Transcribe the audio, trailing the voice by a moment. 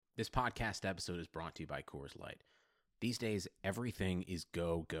This podcast episode is brought to you by Coors Light. These days, everything is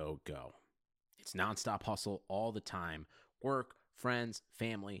go, go, go. It's nonstop hustle all the time. Work, friends,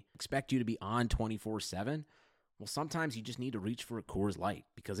 family expect you to be on 24/7. Well, sometimes you just need to reach for a Coors Light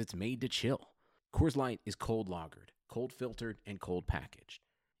because it's made to chill. Coors Light is cold lagered, cold filtered, and cold packaged.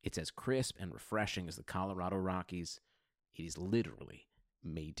 It's as crisp and refreshing as the Colorado Rockies. It is literally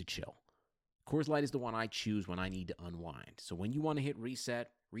made to chill. Coors Light is the one I choose when I need to unwind. So when you want to hit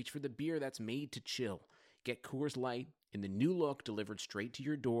reset, reach for the beer that's made to chill. Get Coors Light in the new look delivered straight to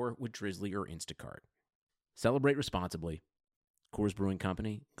your door with Drizzly or Instacart. Celebrate responsibly. Coors Brewing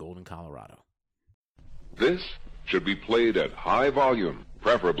Company, Golden, Colorado. This should be played at high volume,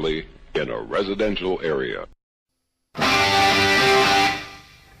 preferably in a residential area.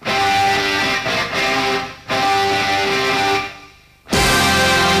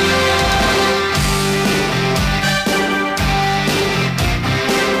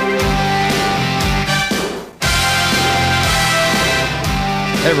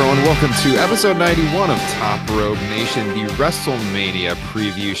 Hey everyone, welcome to episode 91 of Top Rope Nation, the WrestleMania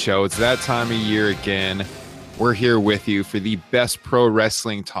preview show. It's that time of year again. We're here with you for the best pro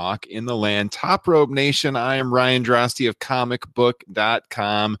wrestling talk in the land. Top Rope Nation, I am Ryan Drosty of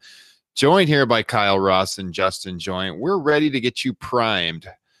comicbook.com, joined here by Kyle Ross and Justin Joint. We're ready to get you primed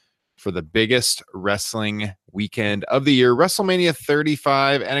for the biggest wrestling weekend of the year. WrestleMania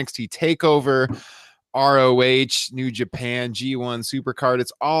 35, NXT TakeOver, ROH, New Japan, G1 Supercard.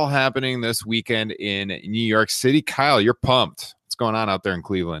 It's all happening this weekend in New York City. Kyle, you're pumped. What's going on out there in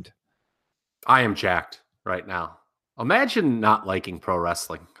Cleveland? I am jacked right now. Imagine not liking pro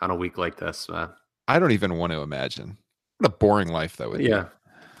wrestling on a week like this, man. I don't even want to imagine. What a boring life that would be.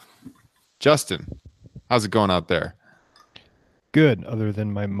 Justin, how's it going out there? Good, other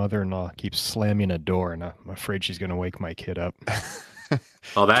than my mother-in-law keeps slamming a door, and I'm afraid she's going to wake my kid up.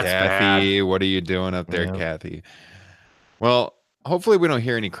 Oh, that's Kathy, bad. what are you doing up there, Kathy? Well, hopefully we don't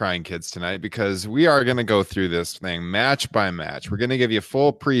hear any crying kids tonight because we are going to go through this thing match by match. We're going to give you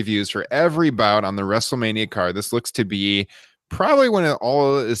full previews for every bout on the WrestleMania card. This looks to be probably, when it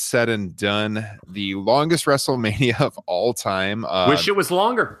all is said and done, the longest WrestleMania of all time. Wish it was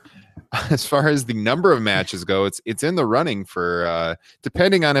longer. As far as the number of matches go, it's in the running for,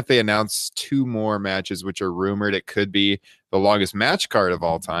 depending on if they announce two more matches, which are rumored, it could be the longest match card of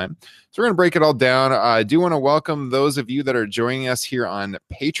all time. So we're going to break it all down. I do want to welcome those of you that are joining us here on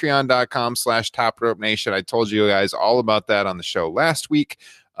patreon.com/Top Rope Nation. I told you guys all about that on the show last week.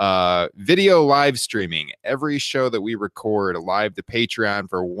 Video live streaming every show that we record live to Patreon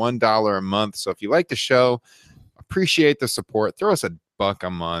for $1 a month. So if you like the show, appreciate the support, throw us a $1 a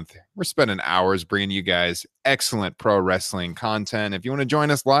month. We're spending hours bringing you guys excellent pro wrestling content. If you want to join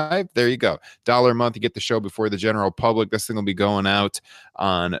us live, there you go. $1 a month, you get the show before the general public. This thing will be going out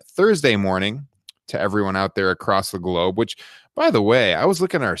on Thursday morning to everyone out there across the globe, which, by the way, I was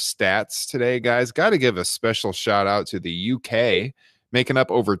looking at our stats today, guys. Got to give a special shout out to the UK, making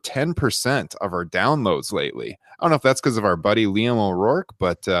up over 10% of our downloads lately. I don't know if that's because of our buddy Liam O'Rourke,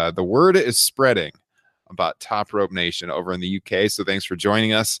 but the word is spreading about Top Rope Nation over in the UK. So thanks for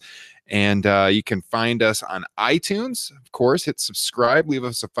joining us. And you can find us on iTunes. Of course, hit subscribe, leave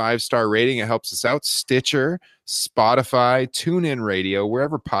us a 5-star rating. It helps us out. Stitcher, Spotify, TuneIn Radio,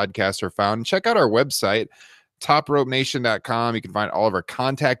 wherever podcasts are found. And check out our website, topropenation.com. You can find all of our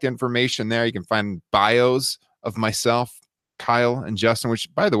contact information there. You can find bios of myself, Kyle, and Justin,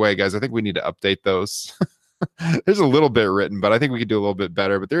 which, by the way, guys, I think we need to update those. There's a little bit written, but I think we could do a little bit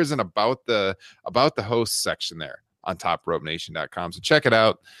better. But there's an about the host section there on topropenation.com. So check it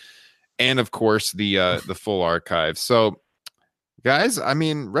out. And of course, the full archive. So guys, I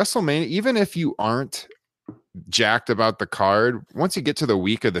mean, WrestleMania, even if you aren't jacked about the card, once you get to the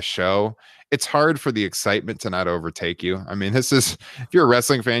week of the show, it's hard for the excitement to not overtake you. I mean, this is, if you're a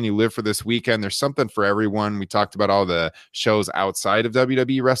wrestling fan, you live for this weekend, there's something for everyone. We talked about all the shows outside of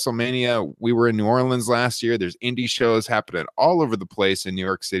WWE WrestleMania. We were in New Orleans last year. There's indie shows happening all over the place in New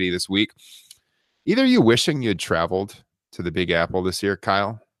York City this week. Either you wishing you had traveled to the Big Apple this year,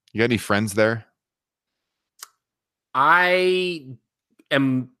 Kyle? You got any friends there? I've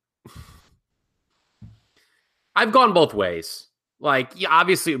gone both ways. Like, yeah,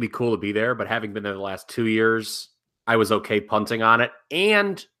 obviously it would be cool to be there, but having been there the last 2 years, I was okay punting on it.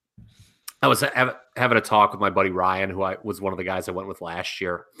 And I was having a talk with my buddy Ryan, who was one of the guys I went with last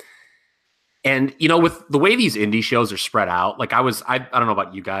year. And, you know, with the way these indie shows are spread out, like I don't know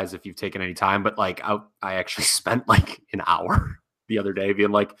about you guys if you've taken any time, but like I actually spent like an hour the other day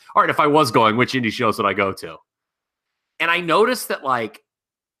being like, all right, if I was going, which indie shows would I go to? And I noticed that like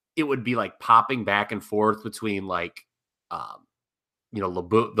it would be like popping back and forth between like the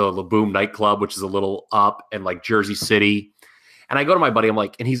Laboom nightclub, which is a little up, and like Jersey City. And I go to my buddy, I'm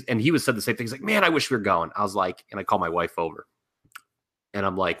like, and he was said the same thing. He's like, man, I wish we were going. I was like, and I call my wife over, and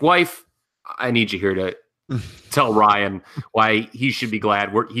I'm like, wife, I need you here to tell Ryan why he should be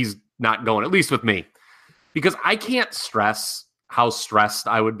glad he's not going, at least with me, because I can't stress how stressed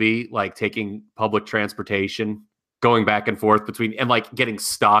I would be, like taking public transportation, going back and forth between, and like getting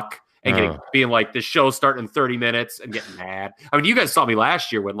stuck and being like, this show's starting in 30 minutes and getting mad. I mean, you guys saw me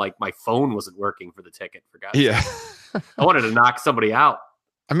last year when like my phone wasn't working for the ticket, for God's sake. I wanted to knock somebody out.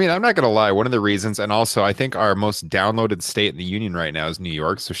 I mean, I'm not going to lie. One of the reasons, and also I think our most downloaded state in the union right now is New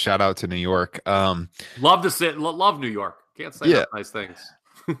York. So shout out to New York. Love New York. Can't say enough nice things.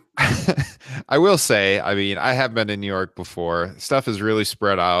 I will say, I mean, I have been in New York before. Stuff is really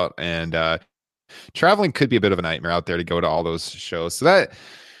spread out, and traveling could be a bit of a nightmare out there to go to all those shows. So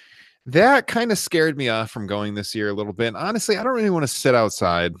that kind of scared me off from going this year a little bit. And honestly, I don't really want to sit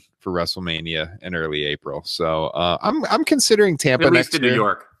outside for WrestleMania in early April. So I'm considering Tampa next year. New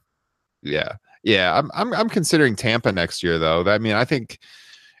York. Yeah. I'm considering Tampa next year though. I mean, I think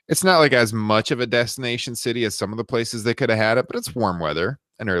it's not like as much of a destination city as some of the places they could have had it, but it's warm weather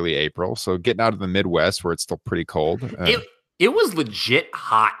in early April. So getting out of the Midwest where it's still pretty cold. It was legit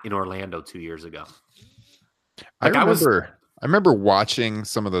hot in Orlando 2 years ago. Like I remember watching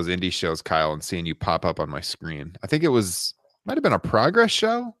some of those indie shows, Kyle, and seeing you pop up on my screen. I think might have been a Progress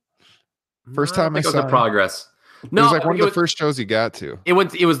show. First time I saw it was a Progress. No, it was like one of the first shows you got to. It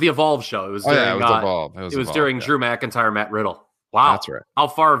was the Evolve show. It was during, it was Evolve. It was during Drew McIntyre, Matt Riddle. Wow, that's right. How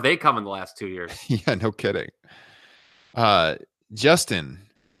far have they come in the last 2 years? Yeah, no kidding. Justin,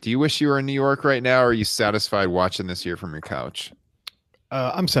 do you wish you were in New York right now, or are you satisfied watching this year from your couch?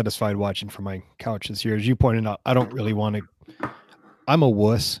 I'm satisfied watching from my couch this year. As you pointed out, I don't really want to. I'm a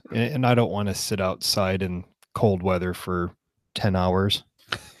wuss, and I don't want to sit outside in cold weather for 10 hours.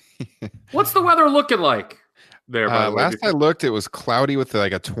 What's the weather looking like there? Last I looked, it was cloudy with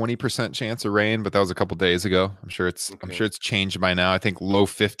like a 20% chance of rain, but that was a couple days ago. I'm sure it's changed by now. I think low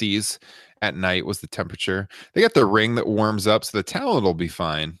 50s at night was the temperature. They got the ring that warms up, so the talent will be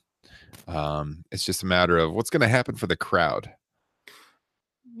fine. It's just a matter of what's going to happen for the crowd.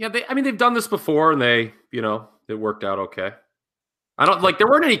 Yeah, they've done this before, and it worked out okay. I don't like. There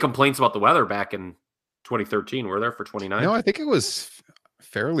weren't any complaints about the weather back in 2013. Were there for 29? No, I think it was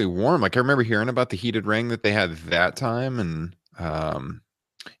fairly warm. Like I remember hearing about the heated ring that they had that time, and I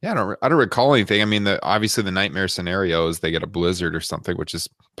don't recall anything. I mean, obviously the nightmare scenario is they get a blizzard or something, which is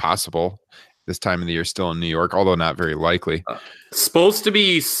possible this time of the year still in New York, although not very likely. Supposed to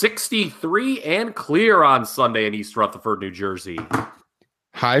be 63 and clear on Sunday in East Rutherford, New Jersey.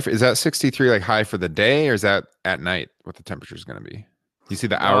 Is that 63 like high for the day, or is that at night what the temperature is going to be? You see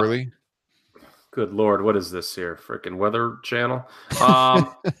the hourly? Good Lord, what is this here? Freaking Weather Channel? I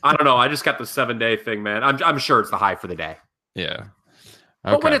don't know. I just got the 7-day thing, man. I'm sure it's the high for the day. Yeah.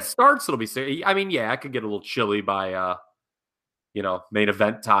 Okay. But when it starts, it'll be. I mean, I could get a little chilly by, main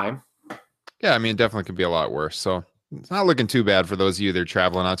event time. Yeah, I mean, it definitely could be a lot worse. So it's not looking too bad for those of you that are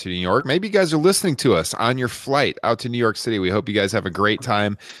traveling out to New York. Maybe you guys are listening to us on your flight out to New York City. We hope you guys have a great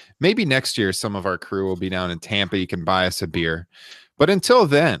time. Maybe next year, some of our crew will be down in Tampa. You can buy us a beer. But until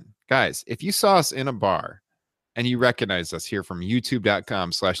then, guys, if you saw us in a bar and you recognize us here from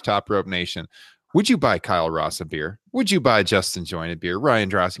youtube.com/Top Rope Nation, would you buy Kyle Ross a beer? Would you buy Justin Joyne a beer? Ryan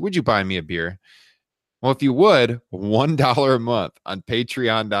Drossi, would you buy me a beer? Well, if you would, $1 a month on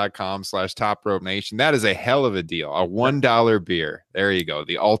patreon.com/Top Rope Nation. That is a hell of a deal. A $1 beer. There you go.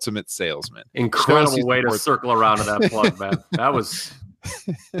 The ultimate salesman. Incredible way to circle around to that plug, man. That was...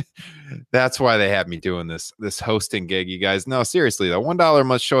 That's why they have me doing this hosting gig, you guys. No, seriously, though, $1 a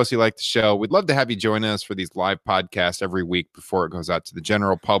month. Show us you like the show. We'd love to have you join us for these live podcasts every week before it goes out to the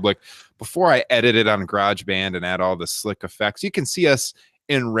general public. Before I edit it on GarageBand and add all the slick effects, you can see us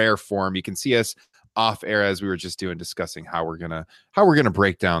in rare form. You can see us off air as we were just discussing how we're gonna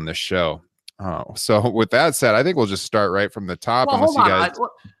break down this show. So with that said, I think we'll just start right from the top. Well, unless you guys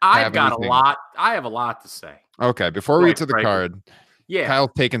I've got anything. I have a lot to say. Okay, before we get to the card, yeah, Kyle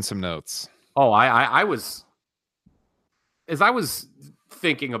taking some notes. Oh, I was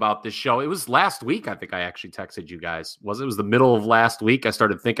thinking about this show. It was last week. I think I actually texted you guys. It was the middle of last week. I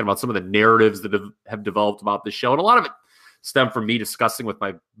started thinking about some of the narratives that have developed about this show, and a lot of it stemmed from me discussing with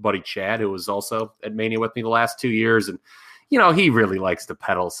my buddy Chad, who was also at Mania with me the last 2 years. And, he really likes to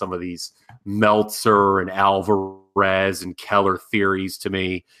peddle some of these Meltzer and Alvarez and Keller theories to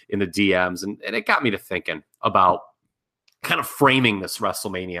me in the DMs. And it got me to thinking about kind of framing this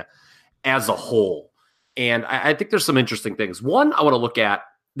WrestleMania as a whole. And I think there's some interesting things. One, I want to look at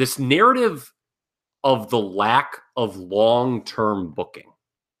this narrative of the lack of long-term booking.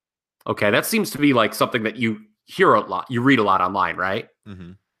 Okay, that seems to be like something that you hear a lot, you read a lot online, right?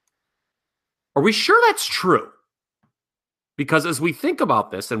 Mm-hmm. Are we sure that's true? Because as we think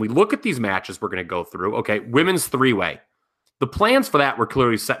about this and we look at these matches we're going to go through, okay, women's three-way. The plans for that were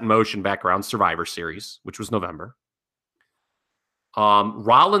clearly set in motion back around Survivor Series, which was November.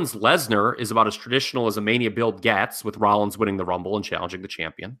 Rollins-Lesnar is about as traditional as a Mania build gets, with Rollins winning the Rumble and challenging the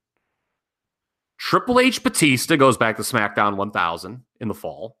champion. Triple H Batista goes back to SmackDown 1000 in the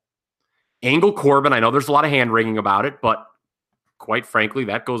fall. Angle Corbin, I know there's a lot of hand-wringing about it, but quite frankly,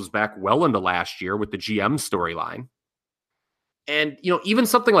 that goes back well into last year with the GM storyline. And, even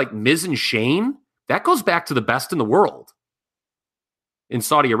something like Miz and Shane, that goes back to the best in the world in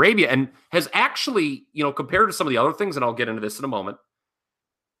Saudi Arabia and has actually, compared to some of the other things, and I'll get into this in a moment,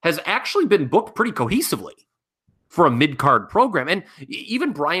 has actually been booked pretty cohesively for a mid-card program. And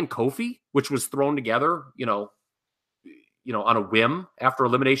even Brian Kofi, which was thrown together, on a whim after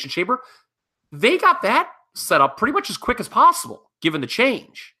Elimination Chamber, they got that set up pretty much as quick as possible, given the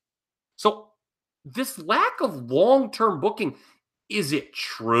change. So this lack of long-term booking, is it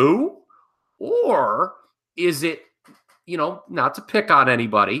true? Or is it, not to pick on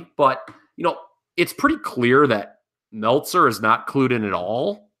anybody, but, it's pretty clear that Meltzer is not clued in at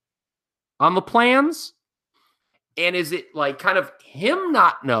all on the plans? And is it like kind of him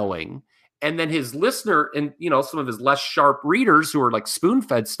not knowing and then his listener and, some of his less sharp readers who are like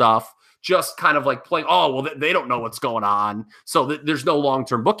spoon-fed stuff just kind of like playing, oh, well, they don't know what's going on. So there's no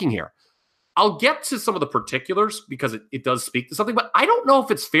long-term booking here. I'll get to some of the particulars because it does speak to something, but I don't know if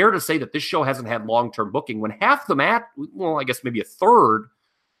it's fair to say that this show hasn't had long-term booking when half the match, well, I guess maybe a third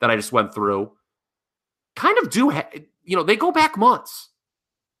that I just went through, kind of they go back months.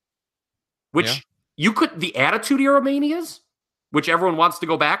 Which you could, the Attitude Era Manias, which everyone wants to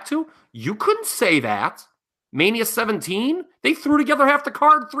go back to, you couldn't say that. Mania 17, they threw together half the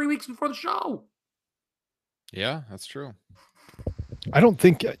card 3 weeks before the show. Yeah, that's true. I don't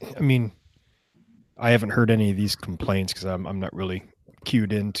think, I haven't heard any of these complaints because I'm not really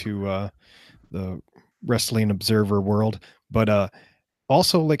cued into the Wrestling Observer world. But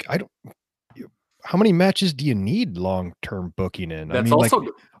also, like, how many matches do you need long-term booking in? That's also like,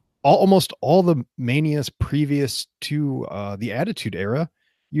 almost all the Manias previous to the Attitude Era,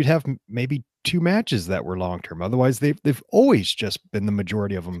 you'd have maybe 2 matches that were long-term. Otherwise, they've always just been the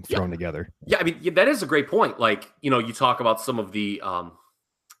majority of them thrown together. Yeah, that is a great point. Like, you talk about some of the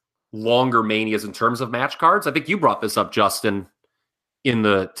longer Manias in terms of match cards. I think you brought this up, Justin, in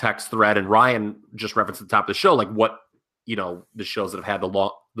the text thread, and Ryan just referenced at the top of the show, like what, the shows that have had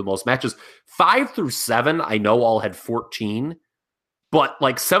the most matches. 5 through 7, I know all had 14, but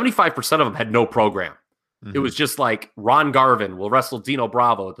like 75% of them had no program. Mm-hmm. It was just like Ron Garvin will wrestle Dino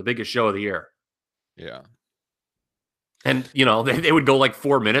Bravo at the biggest show of the year. Yeah. And, they would go like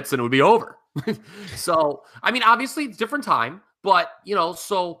 4 minutes and it would be over. So, obviously it's different time, but,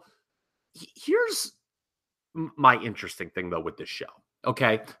 so here's my interesting thing though with this show.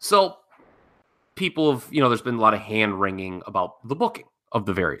 Okay. So people have, there's been a lot of hand wringing about the booking of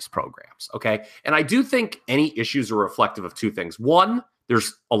the various programs. Okay. And I do think any issues are reflective of 2 things. One,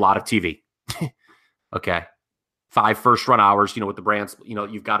 there's a lot of TV. Okay. 5 first run hours, with the brands,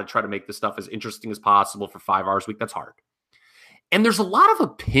 you've got to try to make this stuff as interesting as possible for 5 hours a week. That's hard. And there's a lot of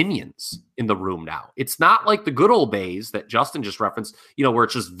opinions in the room now. It's not like the good old days that Justin just referenced, where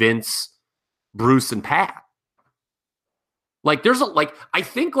it's just Vince, Bruce, and Pat. Like I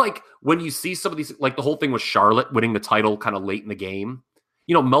think like when you see some of these, like the whole thing with Charlotte winning the title kind of late in the game,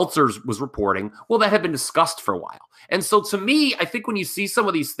 Meltzer was reporting, well, that had been discussed for a while. And so to me, I think when you see some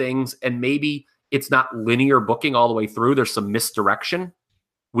of these things and maybe it's not linear booking all the way through, there's some misdirection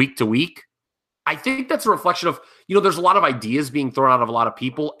week to week. I think that's a reflection of, there's a lot of ideas being thrown out of a lot of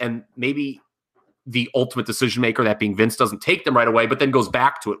people, and maybe the ultimate decision maker, that being Vince, doesn't take them right away, but then goes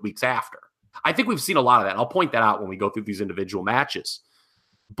back to it weeks after. I think we've seen a lot of that. I'll point that out when we go through these individual matches.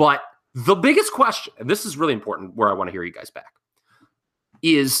 But the biggest question, and this is really important where I want to hear you guys back,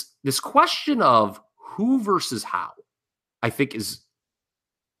 is this question of who versus how, I think is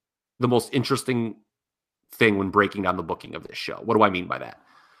the most interesting thing when breaking down the booking of this show. What do I mean by that?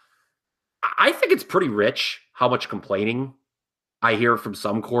 I think it's pretty rich how much complaining I hear from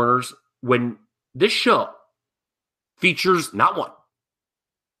some corners when this show features not 1,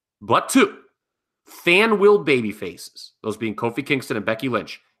 but 2 fan-willed baby faces, those being Kofi Kingston and Becky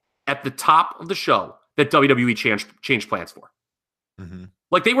Lynch, at the top of the show that WWE changed plans for. Mm-hmm.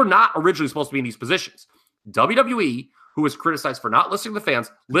 Like, they were not originally supposed to be in these positions. WWE, who was criticized for not listening to the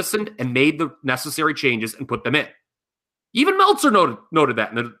fans, listened and made the necessary changes and put them in. Even Meltzer noted that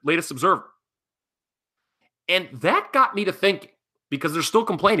in the latest Observer. And that got me to thinking, because they're still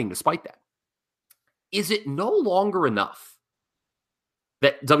complaining despite that. Is it no longer enough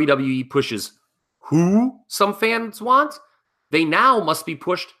that WWE pushes who some fans want? They now must be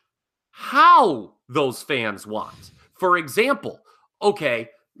pushed how those fans want. For example, okay,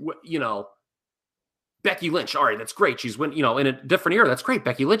 Becky Lynch. All right, that's great. She's in a different era. That's great.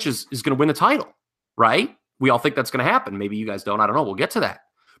 Becky Lynch is going to win the title, right? We all think that's going to happen. Maybe you guys don't. I don't know. We'll get to that.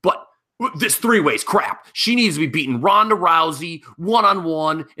 But this three-way's crap. She needs to be beating Ronda Rousey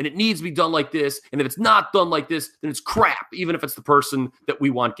one-on-one, and it needs to be done like this. And if it's not done like this, then it's crap, even if it's the person that we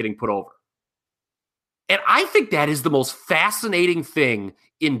want getting put over. And I think that is the most fascinating thing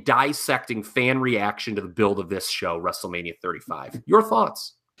in dissecting fan reaction to the build of this show, WrestleMania 35. Your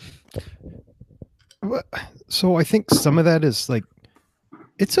thoughts? So I think some of that is like,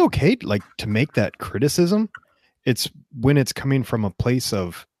 it's okay to make that criticism. It's when it's coming from a place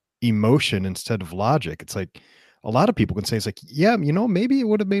of emotion instead of logic. It's like a lot of people can say, it's like, yeah, maybe it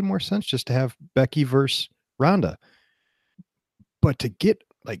would have made more sense just to have Becky versus Ronda. But to get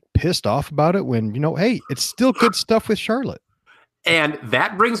pissed off about it when, hey, it's still good stuff with Charlotte. And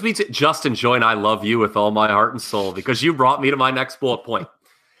that brings me to Justin Joyne. I love you with all my heart and soul, because you brought me to my next bullet point.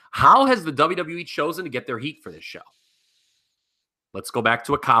 How has the WWE chosen to get their heat for this show? Let's go back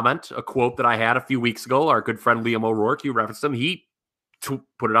to a quote that I had a few weeks ago. Our good friend Liam O'Rourke, you referenced him. He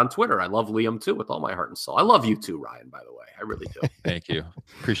put it on Twitter. I love Liam too with all my heart and soul. I love you too, Ryan, by the way. I really do. Thank you.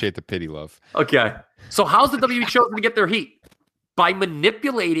 Appreciate the pity love. Okay. So how's the WWE chosen to get their heat? By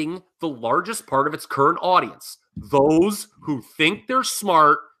manipulating the largest part of its current audience. Those who think they're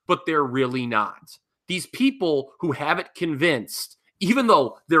smart, but they're really not. These people who have it convinced, even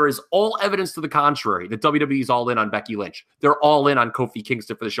though there is all evidence to the contrary, that WWE is all in on Becky Lynch. They're all in on Kofi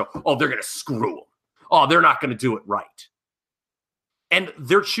Kingston for the show. Oh, they're going to screw them. Oh, they're not going to do it right. And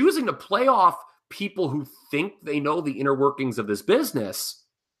they're choosing to play off people who think they know the inner workings of this business.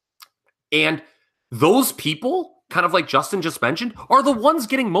 And those people, kind of like Justin just mentioned, are the ones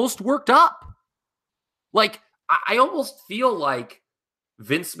getting most worked up. I almost feel like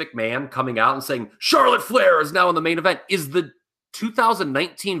Vince McMahon coming out and saying, Charlotte Flair is now in the main event, is the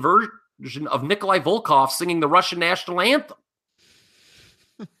 2019 version of Nikolai Volkov singing the Russian national anthem.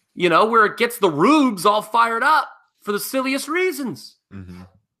 Where it gets the rubes all fired up for the silliest reasons. Mm-hmm.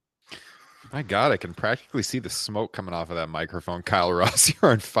 My God, I can practically see the smoke coming off of that microphone. Kyle Ross,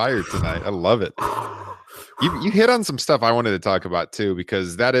 you're on fire tonight. I love it. You hit on some stuff I wanted to talk about too,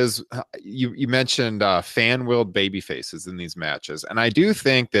 because that is, you mentioned fan-willed baby faces in these matches. And I do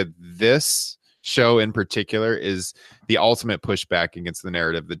think that this show in particular is the ultimate pushback against the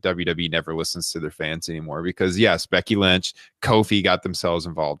narrative that WWE never listens to their fans anymore. Because yes, Becky Lynch, Kofi got themselves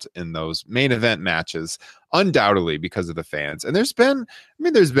involved in those main event matches, undoubtedly because of the fans. And there's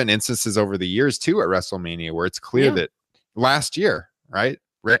been instances over the years too at WrestleMania where it's clear that last year, right?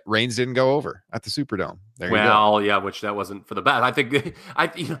 Reigns didn't go over at the Superdome. Which that wasn't for the bad. I think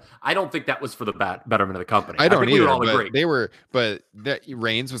I don't think that was for the betterment of the company. I don't think either. We all agree. But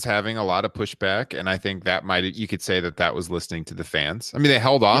Reigns was having a lot of pushback, and I think that you could say that was listening to the fans. I mean, they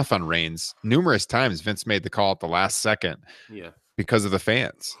held off on Reigns numerous times. Vince made the call at the last second. Yeah. Because of the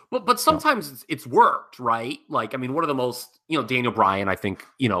fans. But sometimes it's worked, right? One of the most, Daniel Bryan, I think,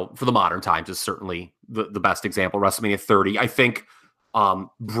 for the modern times is certainly the best example. WrestleMania 30. I think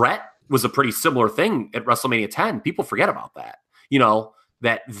Brett was a pretty similar thing at WrestleMania 10. People forget about that.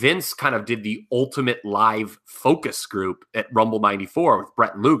 That Vince kind of did the ultimate live focus group at Rumble 94 with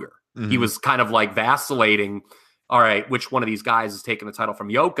Brett and Luger. Mm-hmm. He was kind of vacillating. All right, which one of these guys is taking the title from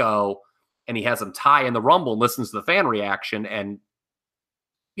Yoko? And he has them tie in the Rumble and listens to the fan reaction. And,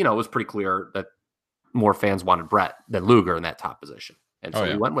 it was pretty clear that more fans wanted Brett than Luger in that top position. And so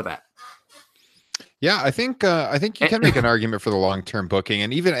we went with that. Yeah, I think you can make an argument for the long-term booking,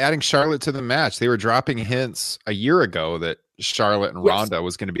 and even adding Charlotte to the match. They were dropping hints a year ago that Charlotte and Ronda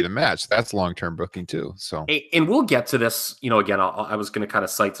was going to be the match. That's long-term booking too. So, and we'll get to this. Again, I was going to kind of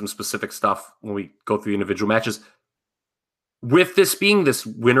cite some specific stuff when we go through the individual matches. With this being this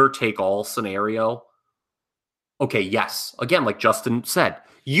winner-take-all scenario, okay, yes. Again, like Justin said,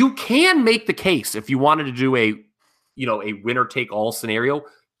 you can make the case if you wanted to do a winner-take-all scenario.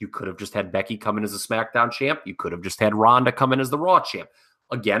 You could have just had Becky come in as a SmackDown champ. You could have just had Ronda come in as the Raw champ.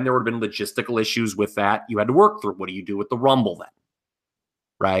 Again, there would have been logistical issues with that. You had to work through. What do you do with the Rumble then?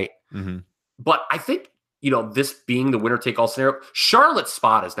 Right? Mm-hmm. But I think, this being the winner-take-all scenario, Charlotte's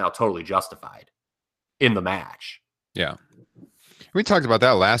spot is now totally justified in the match. Yeah. We talked about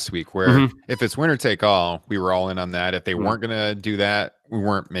that last week where if it's winner-take-all, we were all in on that. If they weren't going to do that, we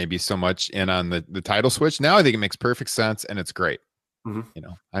weren't maybe so much in on the title switch. Now I think it makes perfect sense, and it's great. Mhm.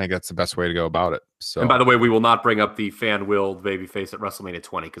 I think that's the best way to go about it. So, And by the way, we will not bring up the fan willed babyface at WrestleMania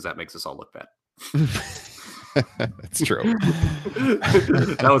 20 because that makes us all look bad. that's true.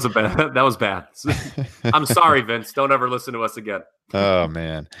 That was bad. I'm sorry, Vince. Don't ever listen to us again. Oh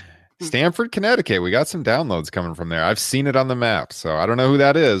man. Stamford, Connecticut. We got some downloads coming from there. I've seen it on the map, so I don't know who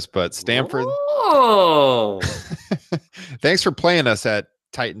that is, but Stamford. Oh, Thanks for playing us at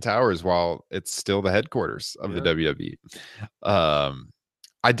Titan Towers while it's still the headquarters of the WWE.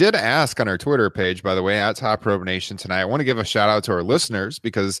 I did ask on our Twitter page, by the way, at Top Rope Nation tonight. I want to give a shout out to our listeners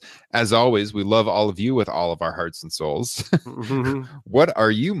because, as always, we love all of you with all of our hearts and souls. What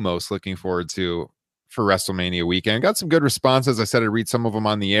are you most looking forward to for WrestleMania weekend? Got some good responses. I said I'd read some of them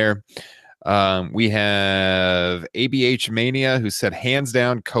on the air. We have ABH Mania, who said hands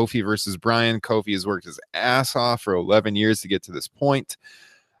down Kofi versus Bryan. Kofi has worked his ass off for 11 years to get to this point.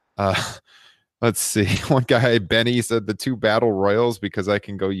 Let's see. One guy, Benny, said the 2 battle royals because I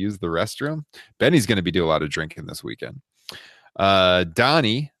can go use the restroom. Benny's going to be doing a lot of drinking this weekend.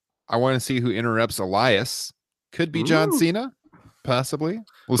 Donnie, I want to see who interrupts Elias. Could be John Cena, possibly.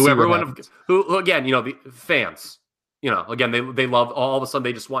 We'll see who again, the fans, again, they love all of a sudden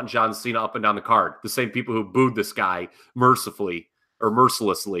they just want John Cena up and down the card. The same people who booed this guy mercilessly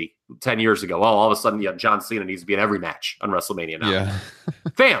 10 years ago. Well, all of a sudden, John Cena needs to be in every match on WrestleMania now. Yeah.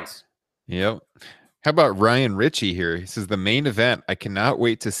 Fans. Yep. How about Ryan Ritchie here? He says, the main event, I cannot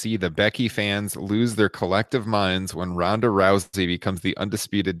wait to see the Becky fans lose their collective minds when Ronda Rousey becomes the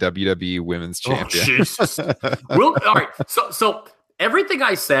undisputed WWE Women's Champion. Jesus. All right. So everything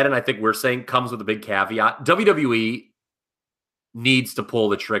I said, and I think we're saying, comes with a big caveat. WWE needs to pull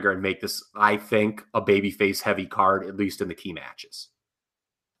the trigger and make this, I think, a babyface heavy card, at least in the key matches.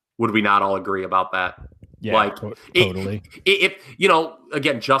 Would we not all agree about that? Yeah, totally. If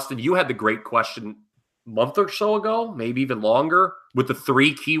again, Justin, you had the great question a month or so ago, maybe even longer, with the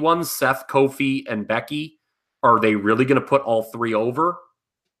 3 key ones, Seth, Kofi, and Becky. Are they really going to put all 3 over?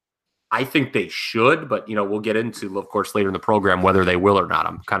 I think they should, but we'll get into, of course, later in the program whether they will or not.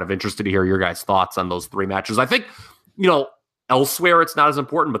 I'm kind of interested to hear your guys' thoughts on those 3 matches. I think, elsewhere it's not as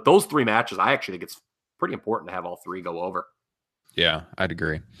important, but those 3 matches, I actually think it's pretty important to have all 3 go over. Yeah, I'd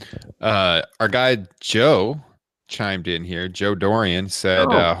agree. Our guy Joe chimed in here. Joe Dorian said,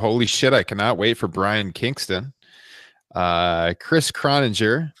 holy shit, I cannot wait for Brian Kingston. Chris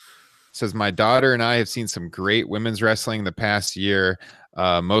Croninger says, my daughter and I have seen some great women's wrestling the past year,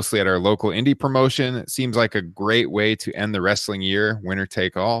 mostly at our local indie promotion. It seems like a great way to end the wrestling year, winner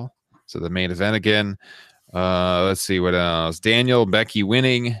take all. So the main event again. Let's see what else. Daniel, Becky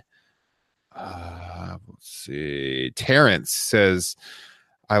winning. Let's see. Terrence says,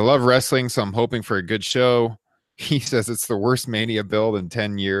 I love wrestling, so I'm hoping for a good show. He says it's the worst Mania build in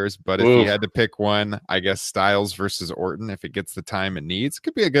 10 years, but if he had to pick one, I guess Styles versus Orton, if it gets the time it needs.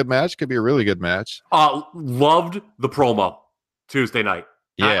 Could be a good match. Could be a really good match. Loved the promo Tuesday night.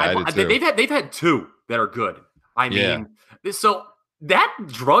 Yeah, I did too. They've had 2 that are good. I mean, so that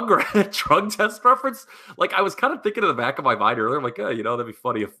drug test reference, like I was kind of thinking in the back of my mind earlier, I'm like, that'd be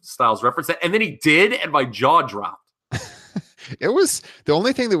funny if Styles referenced that. And then he did, and my jaw dropped. It was the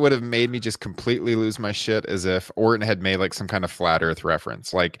only thing that would have made me just completely lose my shit is if Orton had made like some kind of flat earth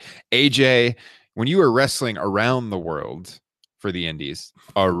reference. Like, AJ, when you were wrestling around the world for the indies,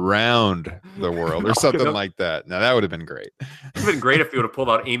 around the world or something like that. Now that would have been great. It would have been great if you would have pulled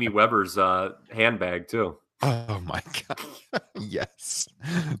out Amy Weber's handbag too. Oh my God. Yes.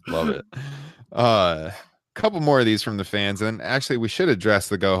 Love it. Couple more of these from the fans. And actually we should address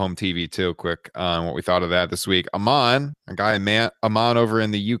the Go Home TV too quick on what we thought of that this week. Amon over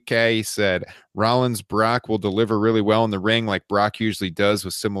in the UK, he said Rollins Brock will deliver really well in the ring like Brock usually does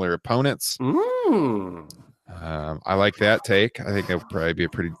with similar opponents. I like that take. I think that would probably be a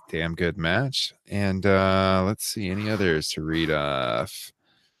pretty damn good match. And let's see any others to read off.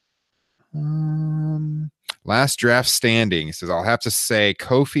 Last draft standing. He says, I'll have to say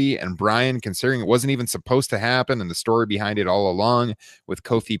Kofi and Bryan, considering it wasn't even supposed to happen and the story behind it all along with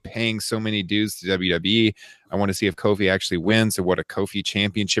Kofi paying so many dues to WWE. I want to see if Kofi actually wins and what a Kofi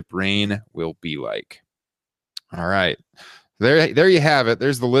championship reign will be like. All right. There you have it.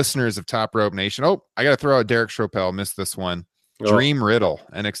 There's the listeners of Top Rope Nation. Oh, I got to throw out Derek Chappelle. Missed this one. Dream Riddle,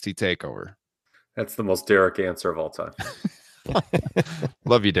 NXT TakeOver. That's the most Derek answer of all time.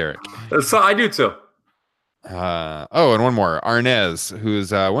 Love you, Derek. So I do too. And one more. Arnez,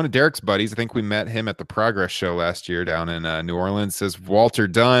 who's one of Derek's buddies. I think we met him at the Progress show last year down in New Orleans. Says Walter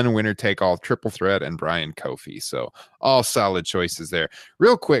Dunn, winner take all triple threat, and Brian Kofi. So all solid choices there.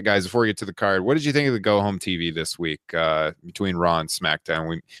 Real quick, guys, before we get to the card, what did you think of the Go Home TV this week between Raw and SmackDown?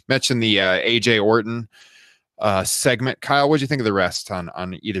 We mentioned the AJ Orton segment. Kyle, what do you think of the rest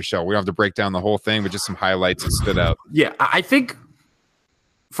on either show? We don't have to break down the whole thing, but just some highlights that stood out. Yeah, I think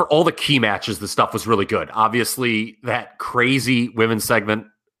for all the key matches, the stuff was really good. Obviously, that crazy women's segment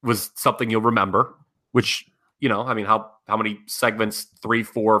was something you'll remember, which, I mean, how many segments 3,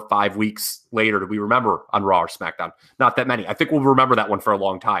 4, 5 weeks later do we remember on Raw or SmackDown? Not that many. I think we'll remember that one for a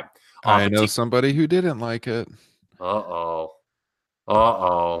long time. I know somebody who didn't like it. Uh-oh.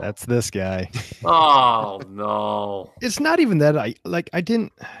 That's this guy. Oh, no. It's not even that I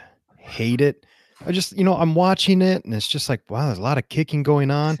didn't hate it. I just, I'm watching it and it's just like, wow, there's a lot of kicking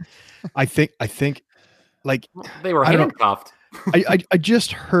going on. I think like they were handcuffed. I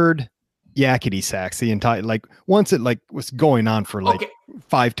just heard yakety sax the entire, once it was going on for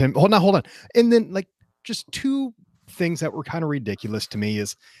 5, 10. Hold on. And then just two things that were kind of ridiculous to me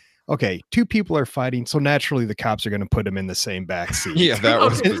is, okay, two people are fighting, so naturally the cops are going to put them in the same back seat. Yeah, that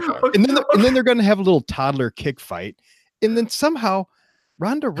was and then they're going to have a little toddler kick fight, and then somehow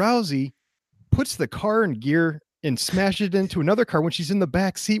Ronda Rousey puts the car in gear and smashes it into another car when she's in the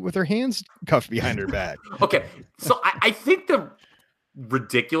back seat with her hands cuffed behind her back. Okay, so I think the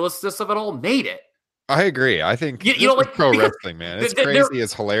ridiculousness of it all made it. I agree. I think pro wrestling, man. It's crazy.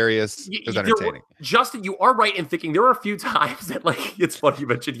 It's hilarious. It's entertaining. Justin, you are right in thinking there were a few times that it's funny you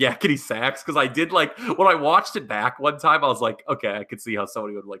mentioned yakety sax, because I did when I watched it back one time, I was like, okay, I could see how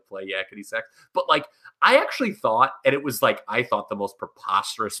somebody would play yakety sax. But I actually thought, and it was I thought the most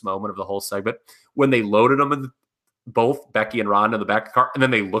preposterous moment of the whole segment when they loaded them in both Becky and Ronda in the back of the car, and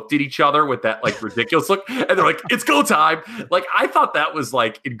then they looked at each other with that ridiculous look, and they're like, it's go time. I thought that was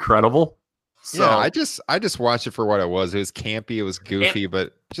incredible. So yeah, I just watched it for what it was. It was campy, it was goofy,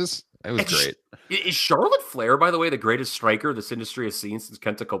 but it was great. Is Charlotte Flair, by the way, the greatest striker this industry has seen since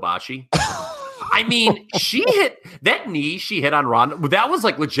Kenta Kobashi? I mean, she hit that knee she hit on Ronda. That was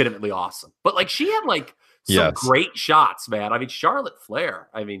legitimately awesome. But she had some great shots, man. I mean, Charlotte Flair,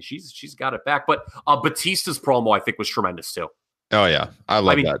 I mean, she's got it back. But Batista's promo, I think, was tremendous too. Oh yeah, I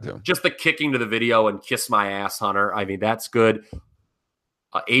love that too. Just the kicking to the video and kiss my ass, Hunter. I mean, that's good.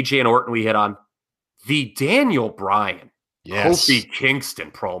 AJ and Orton we hit on. The Daniel Bryan, Kofi Kingston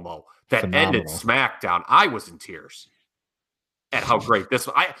promo that ended SmackDown. I was in tears at how great this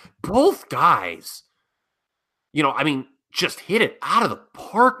was. Both guys, I mean, just hit it out of the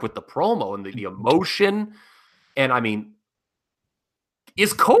park with the promo and the emotion. And I mean,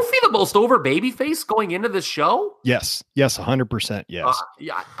 is Kofi the most over babyface going into this show? Yes, 100%. Yes.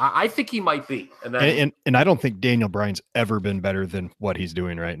 Yeah, I think he might be. And then, and I don't think Daniel Bryan's ever been better than what he's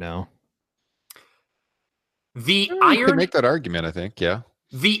doing right now. You can make that argument, I think. Yeah.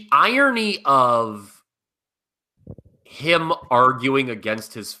 The irony of him arguing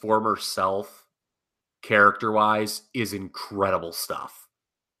against his former self, character-wise, is incredible stuff.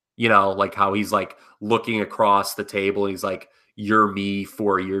 How he's looking across the table. And he's like, "You're me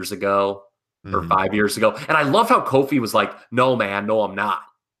 4 years ago or 5 years ago." And I love how Kofi was like, "No, man, no, I'm not.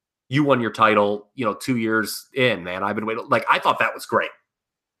 You won your title, 2 years in, man. I've been waiting." I thought that was great.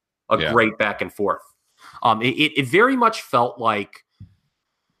 Great back and forth. It very much felt like,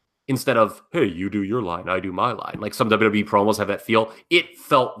 instead of, hey, you do your line, I do my line, some WWE promos have that feel, it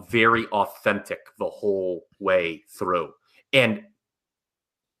felt very authentic the whole way through. And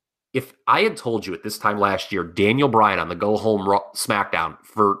if I had told you at this time last year, Daniel Bryan on the Go Home SmackDown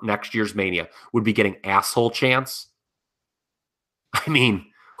for next year's Mania would be getting asshole chants, I mean,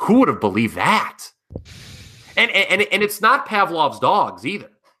 who would have believed that? And it's not Pavlov's dogs either.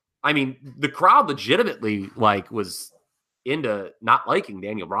 I mean, the crowd legitimately was into not liking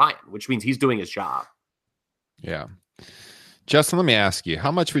Daniel Bryan, which means he's doing his job. Yeah. Justin, let me ask you,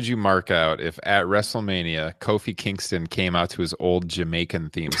 how much would you mark out if at WrestleMania, Kofi Kingston came out to his old Jamaican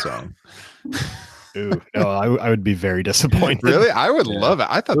theme song? Ooh, no, I would be very disappointed. Really? I would love it.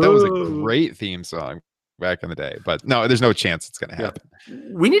 I thought that was a great theme song back in the day, but no, there's no chance it's going to happen.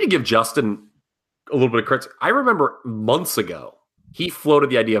 We need to give Justin a little bit of credit. I remember months ago, he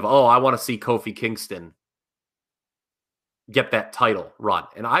floated the idea of, I want to see Kofi Kingston get that title run.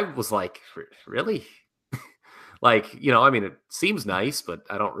 And I was like, really? I mean, it seems nice, but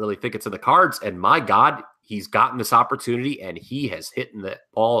I don't really think it's in the cards. And my God, he's gotten this opportunity and he has hit the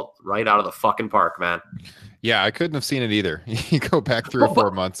ball right out of the fucking park, man. Yeah, I couldn't have seen it either. You go back 3 or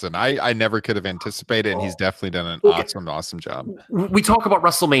 4 months and I never could have anticipated, and he's definitely done an awesome job. We talk about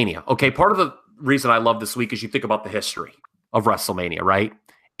WrestleMania. Okay. Part of the reason I love this week is you think about the history of WrestleMania, right?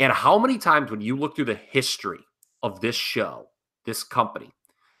 And how many times when you look through the history of this show, this company,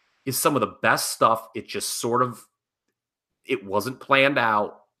 is some of the best stuff. It just sort of, it wasn't planned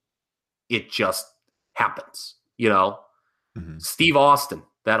out. It just happens, Steve Austin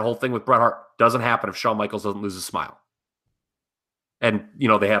That whole thing with Bret Hart doesn't happen if Shawn Michaels doesn't lose a smile. And,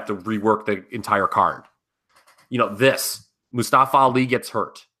 they have to rework the entire card. Mustafa Ali gets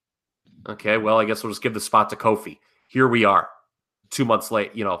hurt. Okay, well, I guess we'll just give the spot to Kofi. Here we are, 2 months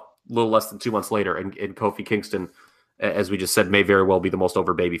late, a little less than 2 months later, and Kofi Kingston, as we just said, may very well be the most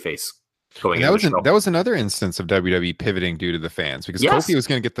over babyface going into the show. That was another instance of WWE pivoting due to the fans, because Kofi was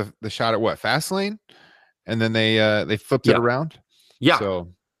going to get the shot at Fastlane, and then they flipped it around. Yeah.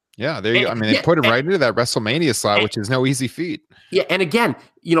 So, there you go. I mean, they put him right into that WrestleMania slot, which is no easy feat. Yeah, and again,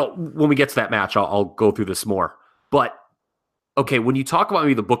 when we get to that match, I'll go through this more. But, okay, when you talk about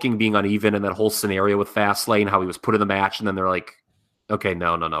maybe the booking being uneven and that whole scenario with Fastlane, how he was put in the match, and then they're like, okay,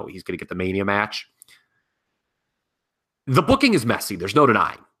 no, he's going to get the Mania match. The booking is messy. There's no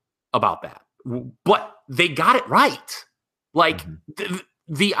denying about that. But they got it right. Like,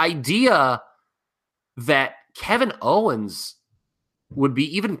 the idea that Kevin Owens would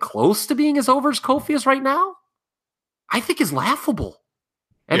be even close to being as over as Kofi is right now, I think is laughable.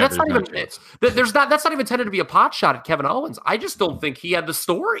 And that's not even that's not even intended to be a pot shot at Kevin Owens. I just don't think he had the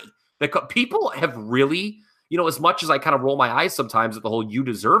story that people have really, as much as I kind of roll my eyes sometimes at the whole "you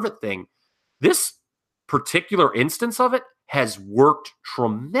deserve it" thing, this particular instance of it has worked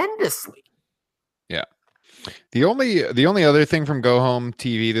tremendously. Yeah. The only other thing from Go Home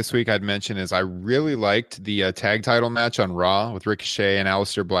TV this week I'd mention is I really liked the tag title match on Raw with Ricochet and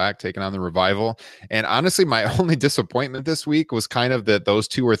Aleister Black taking on the Revival. And honestly, my only disappointment this week was kind of that those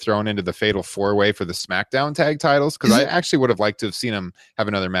two were thrown into the Fatal 4-Way for the SmackDown tag titles, because I actually would have liked to have seen them have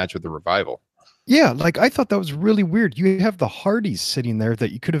another match with the Revival. Yeah, like I thought that was really weird. You have the Hardys sitting there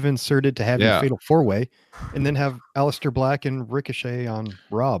that you could have inserted to have your Fatal 4-Way, and then have Aleister Black and Ricochet on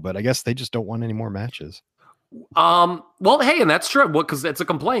Raw. But I guess they just don't want any more matches. Well, hey, and that's true. Well, because it's a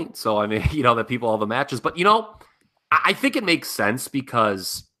complaint. So I mean, that people all the matches, but I think it makes sense,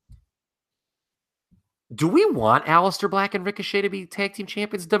 because do we want Aleister Black and Ricochet to be tag team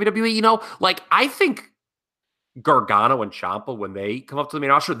champions in WWE? I think Gargano and Ciampa, when they come up to the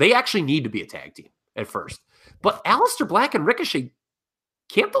main roster, they actually need to be a tag team at first. But Aleister Black and Ricochet,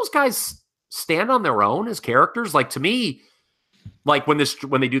 can't those guys stand on their own as characters? Like, to me, like when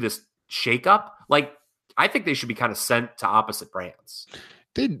they do this shakeup, like, I think they should be kind of sent to opposite brands.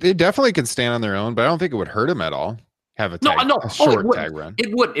 They definitely can stand on their own, but I don't think it would hurt them at all. Have a short tag run.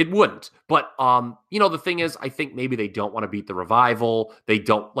 It wouldn't. But the thing is, I think maybe they don't want to beat the Revival. They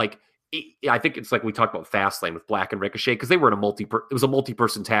don't like. I think it's like we talked about Fastlane with Black and Ricochet, because they were in it was a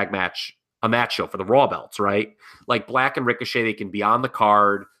multi-person tag match, a match show for the Raw belts, right? Like Black and Ricochet, they can be on the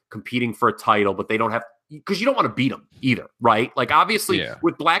card competing for a title, but they don't have, because you don't want to beat them either, right? Like, obviously,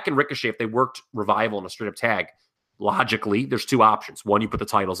 with Black and Ricochet, if they worked Revival in a straight-up tag, logically, there's two options. One, you put the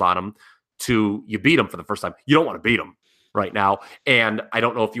titles on them. Two, you beat them for the first time. You don't want to beat them right now. And I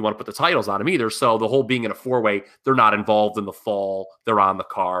don't know if you want to put the titles on them either. So the whole being in a 4-way, they're not involved in the fall. They're on the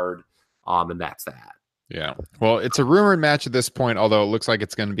card. And that's that. Yeah. Well, it's a rumored match at this point, although it looks like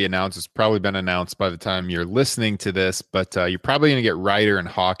it's going to be announced. It's probably been announced by the time you're listening to this, but you're probably going to get Ryder and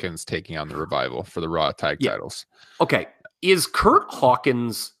Hawkins taking on the Revival for the Raw tag titles. Okay. Is Kurt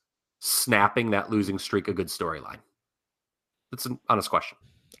Hawkins snapping that losing streak a good storyline? That's an honest question.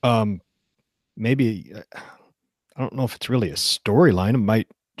 Maybe, I don't know if it's really a storyline. It might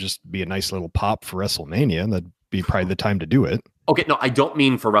just be a nice little pop for WrestleMania, and that'd be probably the time to do it. Okay, no, I don't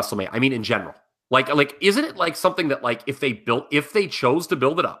mean for WrestleMania. I mean in general. Like, isn't it like something that, like, if they chose to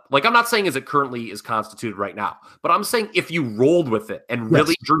build it up, like, I'm not saying as it currently is constituted right now, but I'm saying if you rolled with it and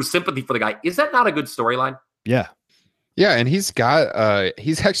really drew sympathy for the guy, is that not a good storyline? Yeah. Yeah, and he's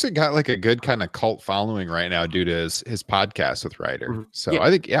actually got like a good kind of cult following right now due to his podcast with Ryder. Mm-hmm. So I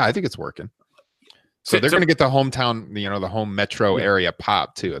think it's working. So they're going to get the hometown, the home metro area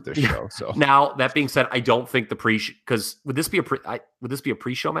pop too at this show. So now, that being said, I don't think because would this be a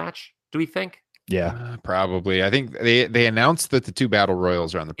pre-show match? Do we think? Yeah, probably. I think they announced that the two battle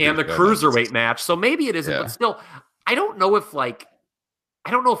royals are on the and the cruiserweight match. So maybe it isn't, but still, I don't know if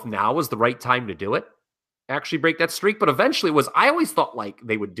now is the right time to do it. Actually break that streak, but eventually I always thought like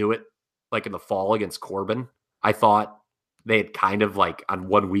they would do it like in the fall against Corbin. I thought they had kind of like on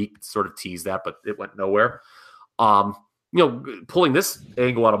 1 week sort of teased that, but it went nowhere. Pulling this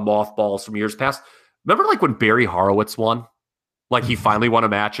angle out of mothballs from years past. Remember like when Barry Horowitz won? Like he finally won a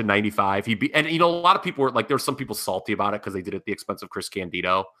match in 95. And a lot of people were like, there's some people salty about it because they did it at the expense of Chris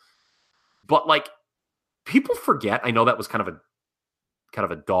Candido. But like people forget, I know that was kind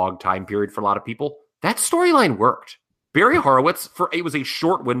of a dog time period for a lot of people. That storyline worked. Barry Horowitz, it was a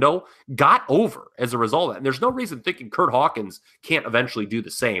short window, got over as a result of that. And there's no reason thinking Kurt Hawkins can't eventually do the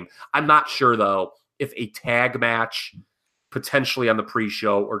same. I'm not sure, though, if a tag match potentially on the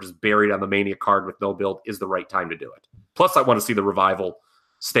pre-show or just buried on the Mania card with no build is the right time to do it. Plus, I want to see the Revival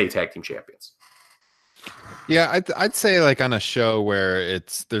stay tag team champions. Yeah, I'd say like on a show where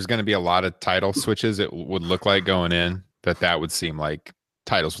there's going to be a lot of title switches, it would look like going in that would seem like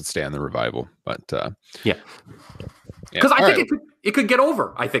titles would stay on the Revival. But yeah, because I think it could get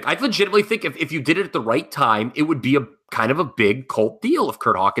over. I legitimately think if you did it at the right time, it would be a kind of a big cult deal if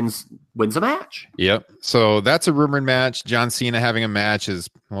Kurt Hawkins wins a match. Yep. So that's a rumored match. John Cena having a match is,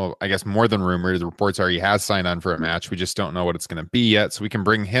 well, I guess more than rumored. The reports are he has signed on for a match. We just don't know what it's going to be yet. So we can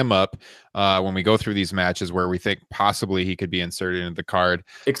bring him up when we go through these matches where we think possibly he could be inserted into the card.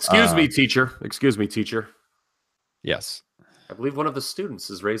 Excuse me, teacher. Excuse me, teacher. Yes. I believe one of the students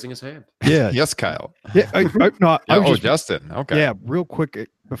is raising his hand. Yeah. Yes, Kyle. Yeah. Justin. Okay. Yeah. Real quick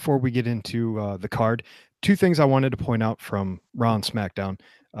before we get into the card, two things I wanted to point out from Raw and SmackDown.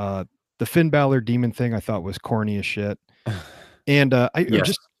 The Finn Balor demon thing I thought was corny as shit. And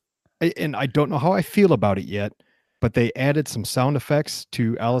I don't know how I feel about it yet, but they added some sound effects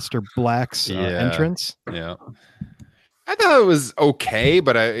to Aleister Black's entrance. Yeah. I thought it was okay,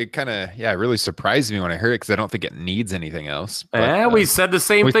 but it kind of, really surprised me when I heard it because I don't think it needs anything else. But, we said the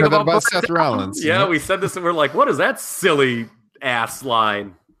same thing about Seth Rollins. Yeah, we said this and we're like, what is that silly ass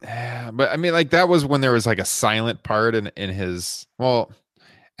line? Yeah, but I mean, like that was when there was like a silent part in his. Well,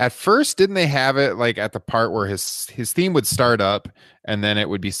 at first, didn't they have it like at the part where his theme would start up and then it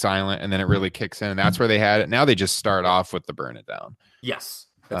would be silent and then it really kicks in, and that's where they had it. Now they just start off with the Burn It Down. Yes,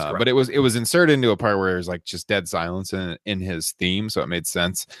 but it was inserted into a part where it was like just dead silence in his theme, so it made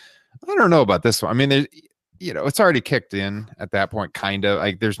sense. I don't know about this one. I mean, there's. It's already kicked in at that point, kind of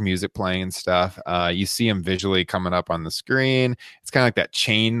like there's music playing and stuff. You see him visually coming up on the screen. It's kind of like that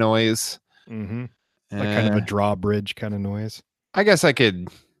chain noise. Mm-hmm. Like kind of a drawbridge kind of noise. I guess I could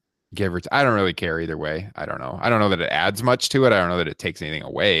give her. I don't really care either way. I don't know. I don't know that it adds much to it. I don't know that it takes anything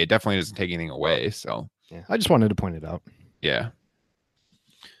away. It definitely doesn't take anything away. So yeah, I just wanted to point it out. Yeah.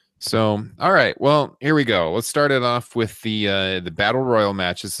 So, all right. Well, here we go. Let's start it off with the Battle Royal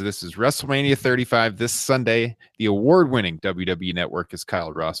matches. So this is WrestleMania 35 this Sunday. The award-winning WWE Network, as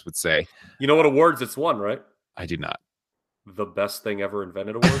Kyle Ross would say. You know what awards it's won, right? I do not. The best thing ever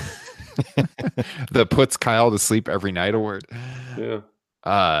invented award. The puts Kyle to sleep every night award. Yeah.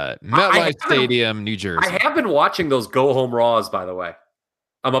 MetLife Stadium, New Jersey. I have been watching those Go Home Raws, by the way.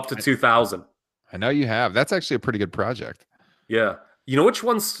 I'm up to 2,000. I know you have. That's actually a pretty good project. Yeah. You know which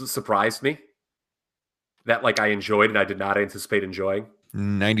one surprised me? That like I enjoyed and I did not anticipate enjoying?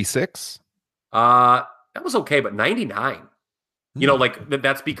 96? That was okay, but 99. You know, like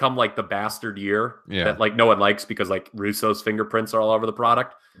that's become like the bastard year that like no one likes because like Russo's fingerprints are all over the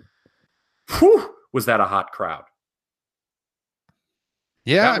product. Whew, was that a hot crowd?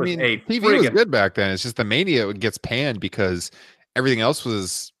 Yeah, I mean, TV was good back then. It's just the Mania gets panned because everything else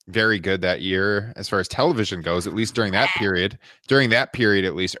was very good that year as far as television goes, at least during that period. During that period,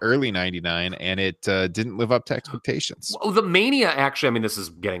 at least early 99, and it didn't live up to expectations. Well, the Mania, actually, I mean, this is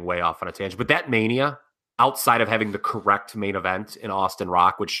getting way off on a tangent, but that Mania, outside of having the correct main event in Austin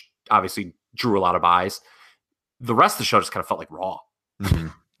Rock, which obviously drew a lot of eyes, the rest of the show just kind of felt like Raw,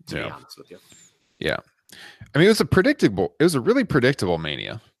 to be honest with you. Yeah. I mean, it was a really predictable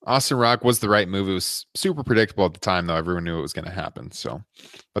Mania. Austin Rock was the right move. It was super predictable at the time, though. Everyone knew it was going to happen. So,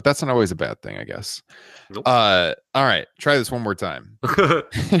 but that's not always a bad thing, I guess. Nope. All right. Try this one more time. Here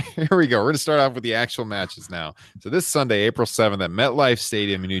we go. We're going to start off with the actual matches now. So this Sunday, April 7th at MetLife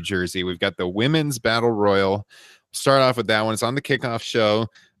Stadium in New Jersey, we've got the Women's Battle Royal. Start off with that one. It's on the kickoff show.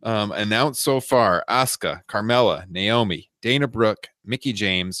 Announced so far: Asuka, Carmella, Naomi, Dana Brooke, Mickie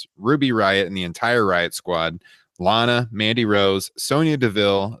James, Ruby Riott, and the entire Riott Squad. Lana, Mandy Rose, Sonya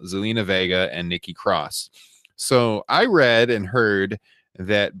Deville, Zelina Vega, and Nikki Cross. So I read and heard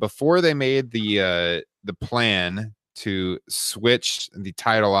that before they made the plan to switch the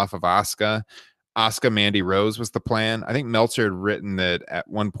title off of Asuka, Mandy Rose was the plan. I think Meltzer had written that at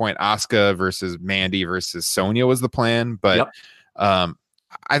one point Asuka versus Mandy versus Sonya was the plan, but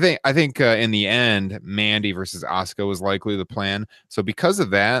I think in the end, Mandy versus Asuka was likely the plan. So because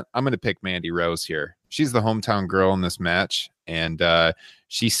of that, I'm going to pick Mandy Rose here. She's the hometown girl in this match, and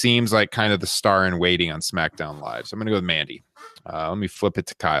she seems like kind of the star in waiting on SmackDown Live. So I'm going to go with Mandy. Let me flip it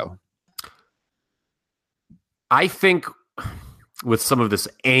to Kyle. I think with some of this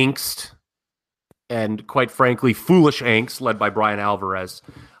angst and quite frankly, foolish angst led by Brian Alvarez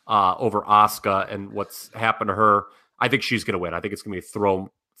over Asuka and what's happened to her, I think she's going to win. I think it's going to be throw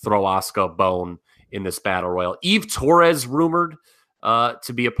Asuka a bone in this battle royal. Eve Torres rumored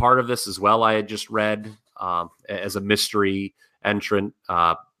to be a part of this as well. I had just read as a mystery entrant.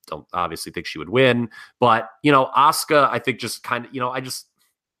 don't obviously think she would win. But, Asuka, I think just kind of,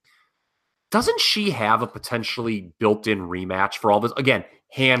 doesn't she have a potentially built-in rematch for all this? Again,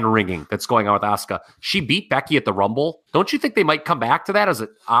 hand-wringing that's going on with Asuka. She beat Becky at the Rumble. Don't you think they might come back to that as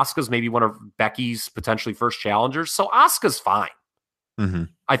Asuka's maybe one of Becky's potentially first challengers? So Asuka's fine. Mm-hmm.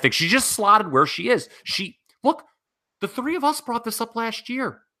 I think she just slotted where she is. Look, the three of us brought this up last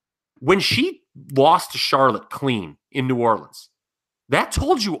year. When she lost to Charlotte clean in New Orleans, that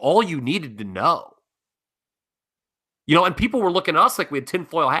told you all you needed to know. And people were looking at us like we had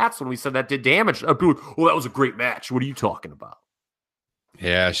tinfoil hats when we said that did damage. People were, oh, that was a great match. What are you talking about?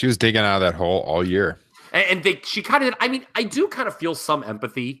 Yeah, she was digging out of that hole all year. And she kind of did. I mean, I do kind of feel some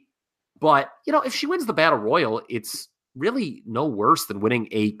empathy, but, if she wins the Battle Royal, it's really no worse than winning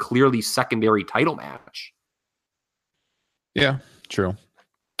a clearly secondary title match. Yeah, true.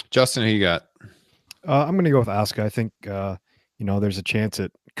 Justin, who you got? I'm going to go with Asuka. I think, there's a chance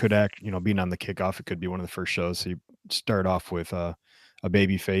it could being on the kickoff, it could be one of the first shows. So you start off with a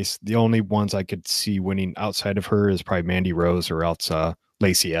baby face. The only ones I could see winning outside of her is probably Mandy Rose or else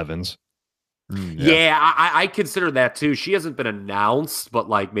Lacey Evans. Yeah, I consider that too. She hasn't been announced, but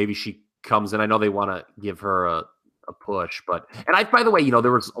like maybe she comes in. I know they want to give her a push, but by the way,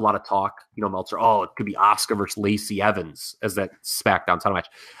 there was a lot of talk, Meltzer, it could be Asuka versus Lacey Evans as that SmackDown title match.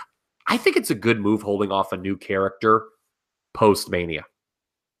 I think it's a good move holding off a new character post Mania.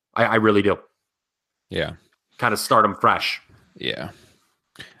 I really do. Yeah. Kind of start them fresh. Yeah.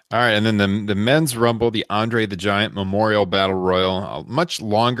 All right, and then the men's Rumble, the Andre the Giant Memorial Battle Royal, a much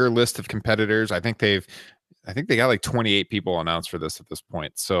longer list of competitors. I think they got like 28 people announced for this at this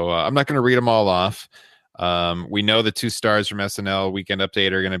point. So I'm not going to read them all off. We know the two stars from SNL Weekend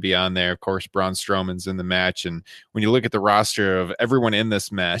Update are going to be on there. Of course, Braun Strowman's in the match, and when you look at the roster of everyone in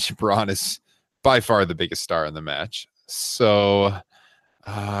this match, Braun is by far the biggest star in the match. So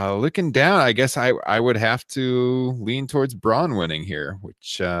looking down, I guess I would have to lean towards Braun winning here,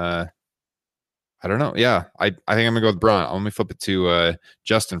 which I don't know. Yeah, I think I'm gonna go with Braun. I'll let me flip it to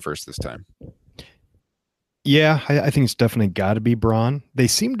Justin first this time. Yeah, I think it's definitely got to be Braun. They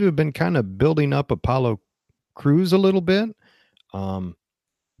seem to have been kind of building up Apollo Crews a little bit,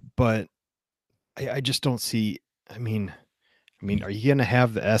 but I just don't see. I mean, are you gonna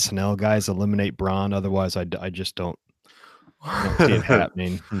have the SNL guys eliminate Braun? Otherwise, I just don't. I don't see it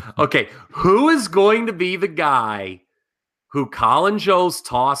happening. Okay, who is going to be the guy who Colin Jost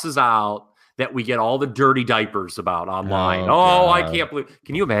tosses out that we get all the dirty diapers about online? I can't believe.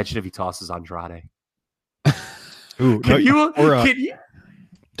 Can you imagine if he tosses Andrade?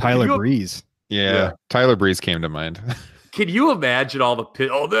 Tyler Breeze. Yeah, Tyler Breeze came to mind. Can you imagine all the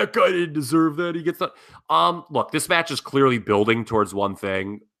that guy didn't deserve that? He gets that. Look, this match is clearly building towards one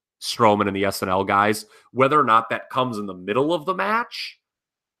thing. Strowman and the SNL guys, whether or not that comes in the middle of the match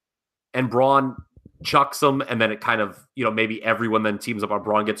and Braun chucks him, and then it kind of, maybe everyone then teams up on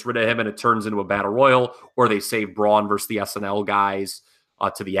Braun, gets rid of him, and it turns into a battle royal, or they save Braun versus the SNL guys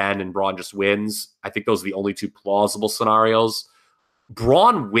to the end and Braun just wins. I think those are the only two plausible scenarios.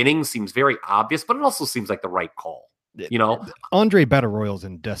 Braun winning seems very obvious, but it also seems like the right call. Andre Battle Royal's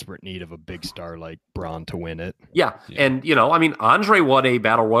in desperate need of a big star like Braun to win it. Yeah. And Andre won a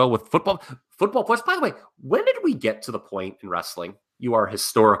Battle Royal with football points. By the way, when did we get to the point in wrestling? You are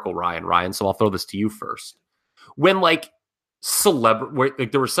historical, Ryan, so I'll throw this to you first. When there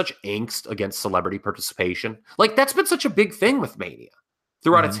was such angst against celebrity participation. Like, that's been such a big thing with Mania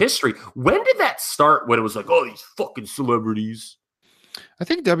throughout its history. When did that start, when it was like, these fucking celebrities? I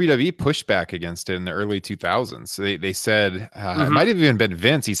think WWE pushed back against it in the early 2000s. They said, it might have even been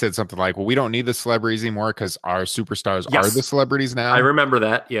Vince. He said something like, well, we don't need the celebrities anymore because our superstars are the celebrities now. I remember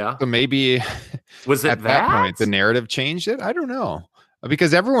that. Yeah. So maybe was it at that point, the narrative changed it? I don't know.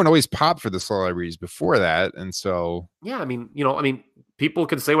 Because everyone always popped for the celebrities before that. And so. Yeah. People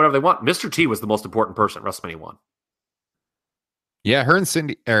can say whatever they want. Mr. T was the most important person at WrestleMania 1. Yeah, him and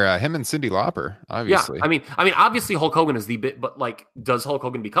Cyndi Lauper, obviously. Yeah, obviously Hulk Hogan is but does Hulk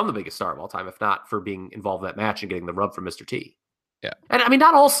Hogan become the biggest star of all time if not for being involved in that match and getting the rub from Mr. T? Yeah. And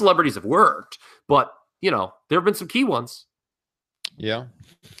not all celebrities have worked, but there have been some key ones. Yeah.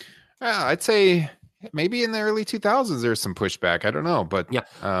 I'd say maybe in the early 2000s there's some pushback. I don't know, but yeah.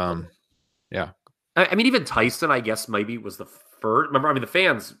 Even Tyson, I guess maybe was the first. Remember, the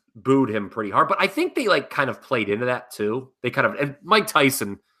fans booed him pretty hard, but I think they kind of played into that too. And Mike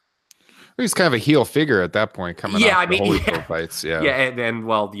Tyson, he's kind of a heel figure at that point, coming off the Holyfield fights. Yeah, yeah, and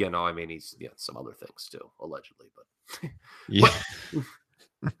he's some other things too, allegedly, but yeah.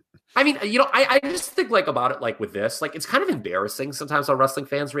 I just think about it with this, it's kind of embarrassing sometimes how wrestling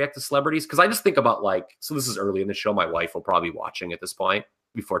fans react to celebrities, because I just think about so this is early in the show. My wife will probably be watching at this point.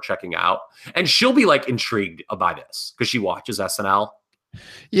 before checking out. And she'll be like intrigued by this because she watches SNL.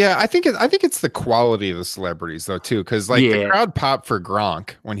 Yeah, I think it's the quality of the celebrities though too, because like the crowd popped for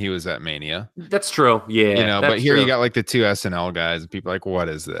Gronk when he was at Mania. That's true. Yeah, but here you got like the two SNL guys, and people are like, what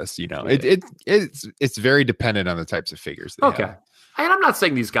is this? It's very dependent on the types of figures. They have. And I'm not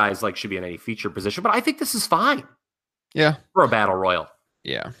saying these guys like should be in any feature position, but I think this is fine. Yeah, for a battle royal.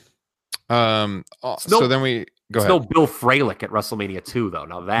 Yeah. So then we go ahead. No Bill Fralick at WrestleMania 2 though.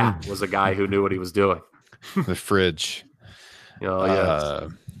 Now that was a guy who knew what he was doing. The fridge. Oh, yeah.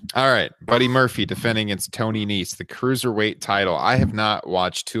 All right. Buddy Murphy defending against Tony Nese, the cruiserweight title. I have not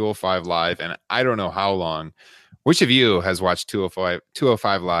watched 205 Live, and I don't know how long. Which of you has watched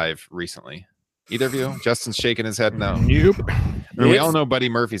 205 Live recently? Either of you? Justin's shaking his head no. Nope. We all know Buddy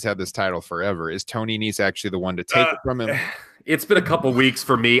Murphy's had this title forever. Is Tony Nese actually the one to take it from him? It's been a couple weeks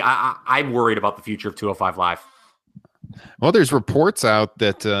for me. I'm worried about the future of 205 Live. Well, there's reports out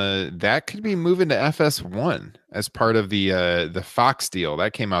that that could be moving to FS1 as part of the Fox deal.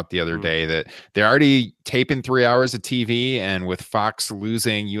 That came out the other day that they're already taping 3 hours of TV, and with Fox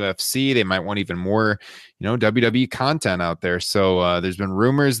losing UFC, they might want even more, WWE content out there. So there's been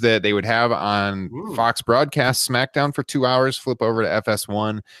rumors that they would have on Fox broadcast SmackDown for 2 hours, flip over to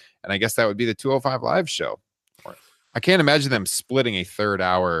FS1, and I guess that would be the 205 Live show. I can't imagine them splitting a third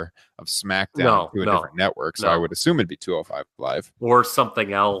hour of SmackDown to a different network, so I would assume it'd be 205 Live. Or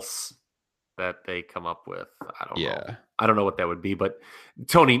something else that they come up with. I don't know. I don't know what that would be, but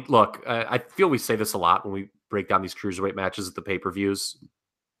Tony, look, I feel we say this a lot when we break down these cruiserweight matches at the pay-per-views.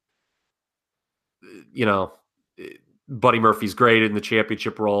 Buddy Murphy's great in the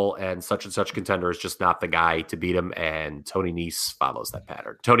championship role, and such contender is just not the guy to beat him, and Tony Nese follows that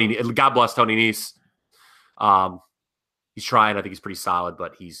pattern. God bless Tony Nese. He's trying. I think he's pretty solid,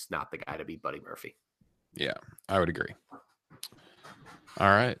 but he's not the guy to beat Buddy Murphy. Yeah, I would agree. All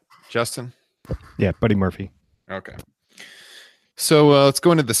right, Justin? Yeah, Buddy Murphy. Okay. So let's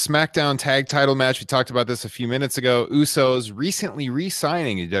go into the SmackDown tag title match. We talked about this a few minutes ago. Usos recently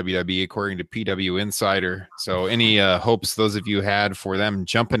re-signing to WWE, according to PW Insider. So any hopes those of you had for them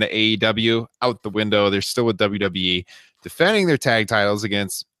jumping to AEW, out the window. They're still with WWE, defending their tag titles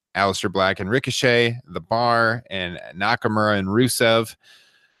against Aleister Black and Ricochet, The Bar, and Nakamura and Rusev.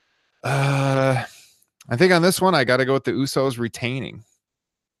 I think on this one, I got to go with the Usos retaining.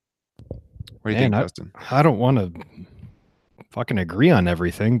 What do you think, Justin? I don't want to fucking agree on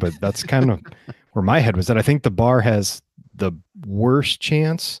everything, but that's kind of where my head was at. I think The Bar has the worst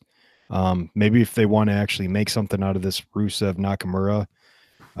chance. Maybe if they want to actually make something out of this Rusev Nakamura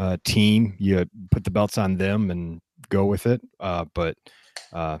team, you put the belts on them and go with it. But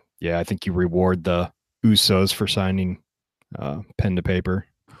I think you reward the Usos for signing pen to paper.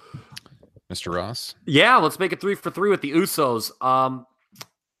 Mr. Ross? Yeah, let's make it 3 for 3 with the Usos.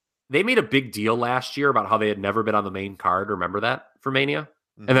 They made a big deal last year about how they had never been on the main card. Remember that for Mania?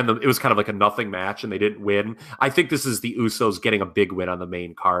 Mm-hmm. And then it was kind of like a nothing match and they didn't win. I think this is the Usos getting a big win on the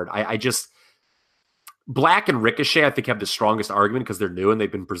main card. I just... Black and Ricochet, I think, have the strongest argument because they're new and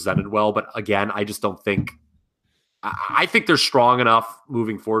they've been presented well. But again, I just don't think... I think they're strong enough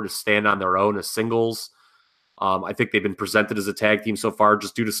moving forward to stand on their own as singles. I think they've been presented as a tag team so far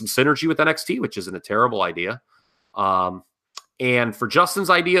just due to some synergy with NXT, which isn't a terrible idea. And for Justin's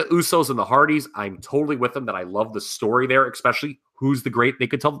idea, Usos and the Hardys, I'm totally with them that I love the story there, especially they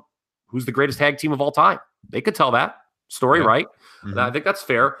could tell who's the greatest tag team of all time. They could tell that story, right? Mm-hmm. I think that's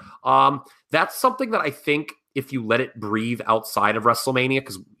fair. That's something that I think if you let it breathe outside of WrestleMania,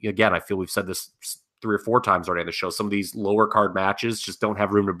 because again, I feel we've said this 3 or 4 times already on the show. Some of these lower card matches just don't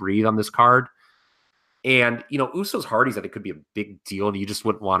have room to breathe on this card. And, Usos Hardys, I think could be a big deal, and you just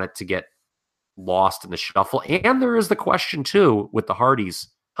wouldn't want it to get lost in the shuffle. And there is the question, too, with the Hardys,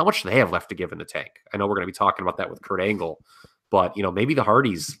 how much do they have left to give in the tank? I know we're going to be talking about that with Kurt Angle, but, maybe the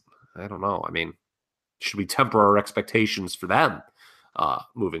Hardys, I don't know. I mean, should we temper our expectations for them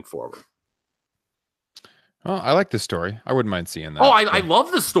moving forward? Well, I like this story. I wouldn't mind seeing that. Oh, I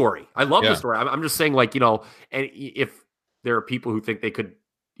love the story. I love the story. I'm just saying, and if there are people who think they could,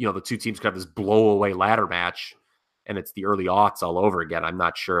 the two teams could have this blow away ladder match and it's the early aughts all over again, I'm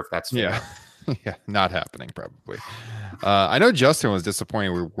not sure if that's fair. Yeah, not happening probably. I know Justin was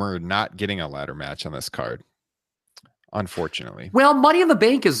disappointed we're not getting a ladder match on this card, unfortunately. Well, Money in the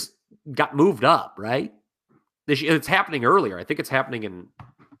Bank got moved up, right? It's happening earlier. I think it's happening in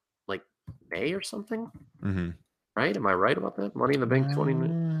May or something, right? Am I right about that? Money in the Bank 20.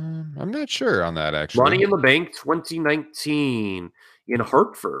 I'm not sure on that actually. Money in the Bank 2019 in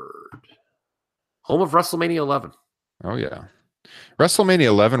Hartford, home of WrestleMania 11. Oh yeah. WrestleMania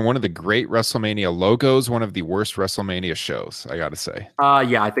 11, one of the great WrestleMania logos, one of the worst WrestleMania shows, I got to say.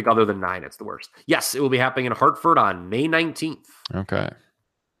 Yeah, I think other than 9, it's the worst. Yes, it will be happening in Hartford on May 19th. Okay.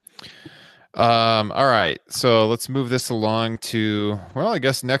 All right. So let's move this along to, well, I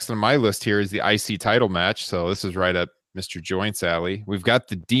guess next on my list here is the IC title match. So this is right up Mr. Joint's alley. We've got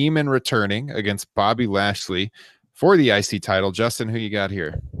the Demon returning against Bobby Lashley for the IC title. Justin, who you got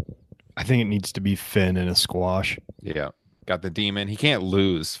here? I think it needs to be Finn in a squash. Yeah. Got the Demon. He can't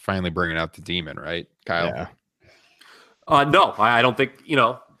lose. Finally bringing out the Demon, right, Kyle? Yeah. No, I don't think,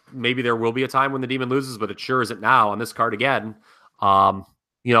 maybe there will be a time when the Demon loses, but it sure isn't now on this card again.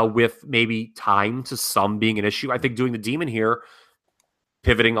 With maybe time to some being an issue. I think doing the Demon here,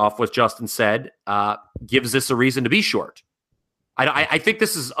 pivoting off what Justin said, gives this a reason to be short. I think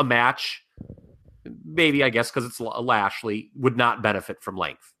this is a match, maybe, I guess, because it's Lashley, would not benefit from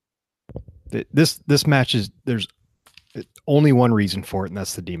length. This match there's only one reason for it, and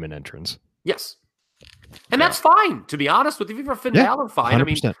that's the Demon entrance. Yes. And that's fine, to be honest with you. If you're Finn Balor, fine.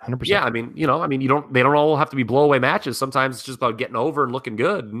 100%, 100%. Yeah, they don't all have to be blow away matches. Sometimes it's just about getting over and looking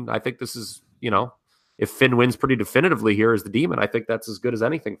good. And I think this is, if Finn wins pretty definitively here as the Demon, I think that's as good as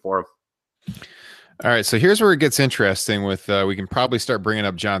anything for him. All right, so here's where it gets interesting with, we can probably start bringing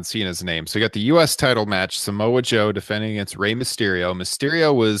up John Cena's name. So you got the U.S. title match, Samoa Joe defending against Rey Mysterio.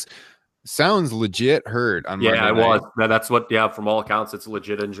 Mysterio sounds legit hurt on Monday night. Was. That's what, from all accounts, it's a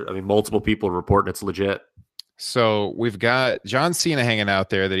legit injury. I mean, multiple people are reporting it's legit. So we've got John Cena hanging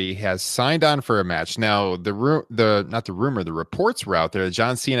out there that he has signed on for a match. Now, the reports were out there that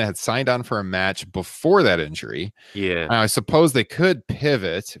John Cena had signed on for a match before that injury. Yeah. Now, I suppose they could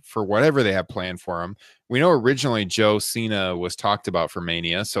pivot for whatever they have planned for him. We know originally Joe Cena was talked about for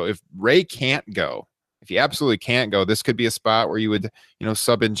Mania. So if Ray can't go, if he absolutely can't go, this could be a spot where you would,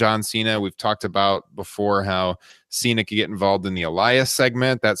 sub in John Cena. We've talked about before how Cena could get involved in the Elias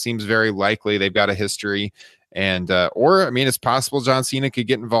segment. That seems very likely. They've got a history. And, it's possible John Cena could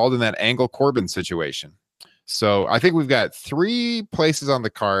get involved in that Angle Corbin situation. So I think we've got 3 places on the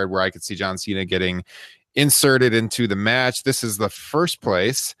card where I could see John Cena getting inserted into the match. This is the first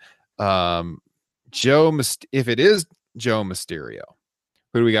place. If it is Joe Mysterio,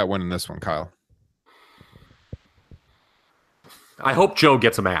 who do we got winning this one, Kyle? I hope Joe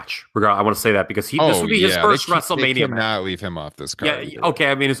gets a match. I want to say that because this would be his first WrestleMania. They cannot leave him off this card. Yeah, okay.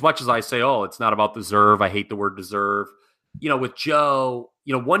 I mean, as much as I say, it's not about deserve. I hate the word deserve. With Joe,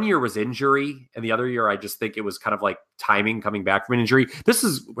 one year was injury, and the other year I just think it was kind of like timing coming back from an injury. This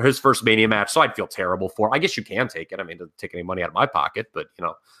is his first Mania match, so I'd feel terrible for him. I guess you can take it. I mean, it doesn't take any money out of my pocket, but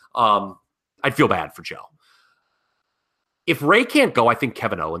I'd feel bad for Joe. If Ray can't go, I think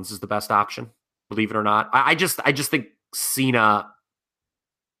Kevin Owens is the best option. Believe it or not, I just think Cena,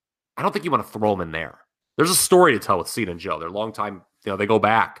 I don't think you want to throw him in there. There's a story to tell with Cena and Joe. They're a long time, they go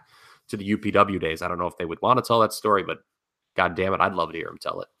back to the UPW days. I don't know if they would want to tell that story, but God damn it, I'd love to hear him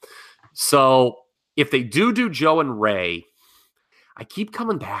tell it. So if they do Joe and Ray, I keep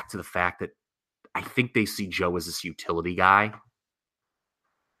coming back to the fact that I think they see Joe as this utility guy.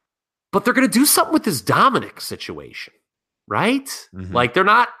 But they're going to do something with this Dominic situation. Right? Mm-hmm. Like they're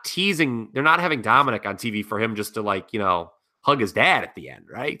not having Dominic on TV for him just to hug his dad at the end,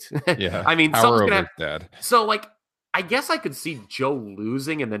 right? Yeah. I mean, something's gonna happen. So I guess I could see Joe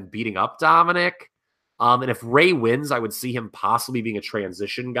losing and then beating up Dominic. And if Ray wins, I would see him possibly being a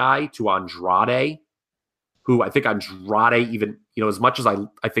transition guy to Andrade, who I think Andrade even, as much as I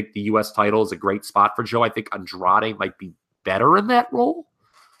think the US title is a great spot for Joe, I think Andrade might be better in that role.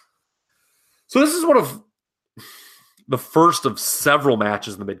 So this is one of the first of several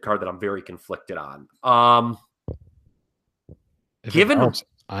matches in the mid card that I'm very conflicted on. I'm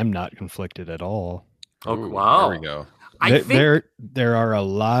not conflicted at all. Oh, wow. There we go. There are a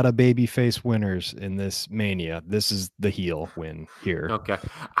lot of babyface winners in this Mania. This is the heel win here. Okay.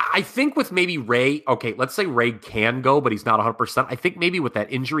 I think with maybe Ray, let's say Ray can go, but he's not 100%. I think maybe with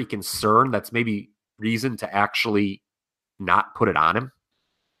that injury concern, that's maybe reason to actually not put it on him.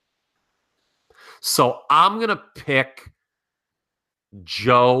 So I'm going to pick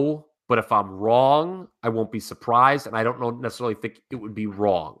Joe, but if I'm wrong, I won't be surprised, and I don't necessarily think it would be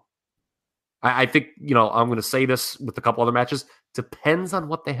wrong. I think, I'm going to say this with a couple other matches. Depends on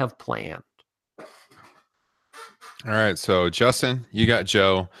what they have planned. All right, so Justin, you got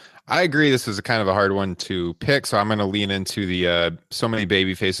Joe. I agree this is a kind of a hard one to pick, so I'm going to lean into the so many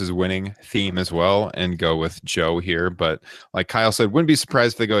baby faces winning theme as well and go with Joe here. But like Kyle said, wouldn't be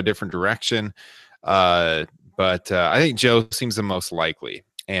surprised if they go a different direction. But I think Joe seems the most likely.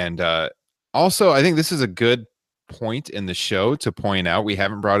 And also, I think this is a good point in the show to point out, we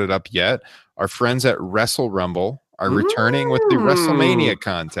haven't brought it up yet. Our friends at Wrestle Rumble are returning with the WrestleMania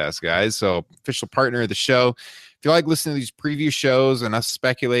contest, guys. So official partner of the show. If you like listening to these preview shows and us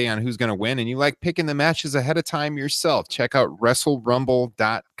speculating on who's going to win, and you like picking the matches ahead of time yourself, check out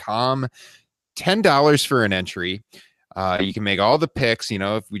WrestleRumble.com. $10 for an entry. You can make all the picks.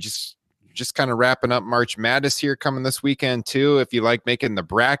 If we just kind of wrapping up March Madness here coming this weekend too. If you like making the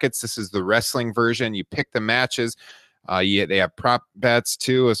brackets, this is the wrestling version. You pick the matches. They have prop bets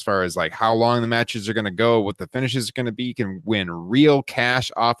too, as far as like how long the matches are going to go, what the finishes are going to be. You can win real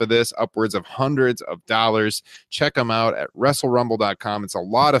cash off of this, upwards of hundreds of dollars. Check them out at WrestleRumble.com. It's a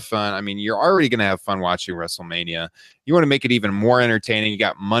lot of fun. I mean, you're already going to have fun watching WrestleMania. You want to make it even more entertaining. You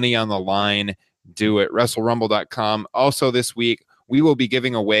got money on the line. Do it. WrestleRumble.com. Also this week, we will be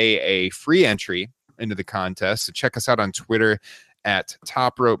giving away a free entry into the contest. So check us out on Twitter at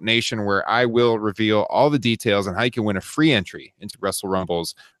Top Rope Nation, where I will reveal all the details on how you can win a free entry into Wrestle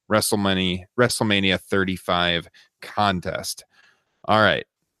Rumble's WrestleMania 35 contest. All right,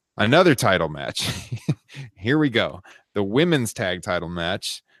 another title match. Here we go. The women's tag title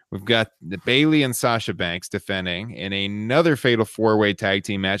match. We've got Bayley and Sasha Banks defending in another fatal four-way tag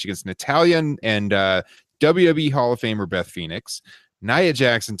team match against Natalya and WWE Hall of Famer Beth Phoenix, Nia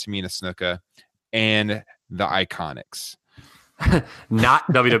Jackson, Tamina Snuka, and the Iconics. Not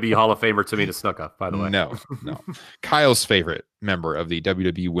WWE Hall of Famer Tamina Snuka, by the way. No. Kyle's favorite member of the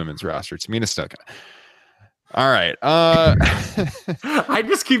WWE women's roster, Tamina Snuka. All right. I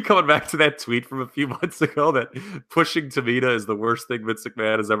just keep coming back to that tweet from a few months ago that pushing Tamina is the worst thing Vince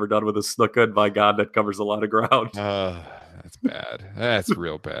McMahon has ever done with a Snuka, and by God, that covers a lot of ground. That's bad. That's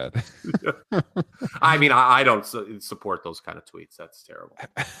real bad. I mean, I don't support those kind of tweets. That's terrible.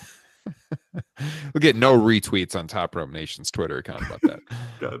 We'll get no retweets on Top Rope Nation's Twitter account about that.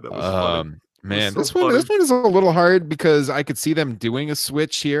 God, that was funny. Man, so this one is a little hard because I could see them doing a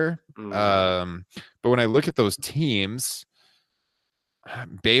switch here. But when I look at those teams,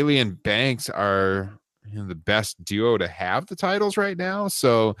 Bayley and Banks are the best duo to have the titles right now.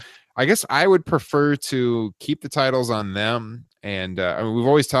 So I guess I would prefer to keep the titles on them. And I mean, we've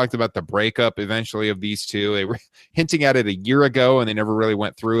always talked about the breakup eventually of these two. They were hinting at it a year ago, and they never really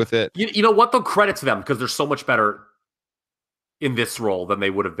went through with it. You know what, though? Credit to them, because they're so much better in this role than they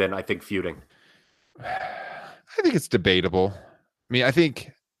would have been, I think, feuding. I think it's debatable. I mean, I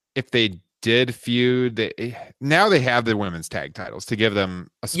think if they did feud, now they have the women's tag titles to give them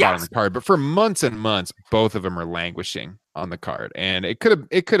a spot on the card. But for months and months, both of them are languishing on the card, and it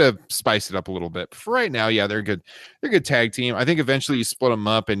could have spiced it up a little bit. But for right now, yeah, they're good. They're a good tag team. I think eventually you split them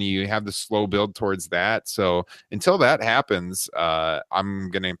up and you have the slow build towards that. So until that happens, I'm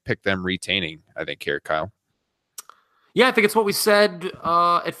gonna pick them retaining. I think here, Kyle. Yeah, I think it's what we said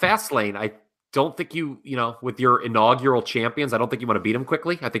at Fastlane. I don't think you know, with your inaugural champions, I don't think you want to beat them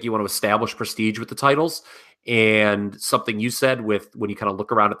quickly. I think you want to establish prestige with the titles. And something you said with when you kind of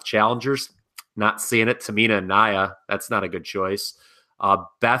look around at the challengers, not seeing it, Tamina and Nia, that's not a good choice.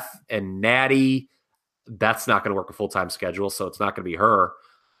 Beth and Natty, that's not going to work a full-time schedule, so it's not going to be her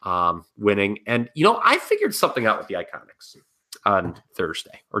winning. And, you know, I figured something out with the Iconics on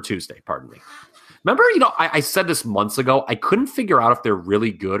Tuesday, pardon me. Remember, you know, I said this months ago, I couldn't figure out if they're really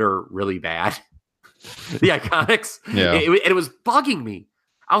good or really bad. The Iconics. Yeah. It was bugging me.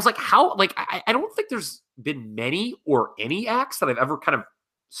 I was like, how? Like, I don't think there's been many or any acts that I've ever kind of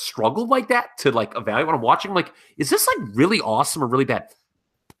struggled like that to like evaluate when I'm watching. Like, is this like really awesome or really bad?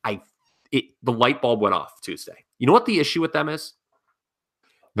 The light bulb went off Tuesday. You know what the issue with them is?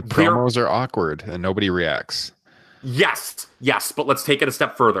 The promos are awkward and nobody reacts. Yes, but let's take it a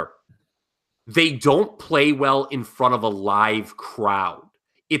step further. They don't play well in front of a live crowd.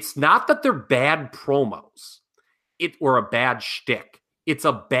 It's not that they're bad promos or a bad shtick. It's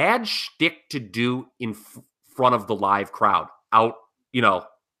a bad shtick to do in front of the live crowd, out, you know,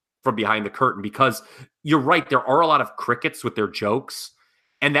 from behind the curtain, because you're right. There are a lot of crickets with their jokes,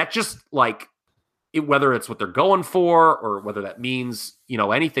 and that just like whether it's what they're going for or whether that means, you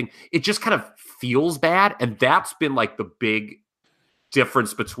know, anything, it just kind of feels bad. And that's been like the big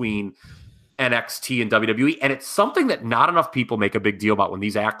difference between NXT and WWE. And it's something that not enough people make a big deal about when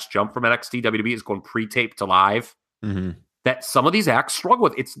these acts jump from NXT. WWE is going pre-tape to live. Mm-hmm. That some of these acts struggle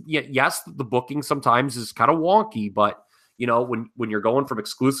with. It's yes, the booking sometimes is kind of wonky, but you know, when you're going from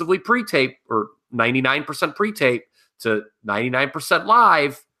exclusively pre-tape or 99% pre-tape to 99%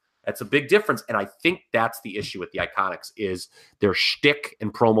 live, that's a big difference. And I think that's the issue with the Iconics is their shtick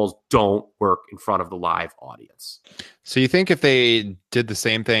and promos don't work in front of the live audience. So you think if they did the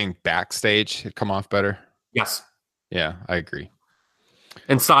same thing backstage, it'd come off better? Yes. Yeah, I agree.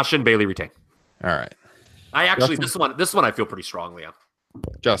 And Sasha and Bayley retain. All right. I actually, this one I feel pretty strongly on.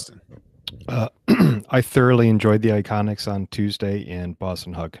 Justin. I thoroughly enjoyed the Iconics on Tuesday, and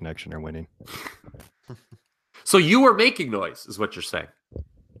Boston Hug Connection are winning. So you were making noise, is what you're saying.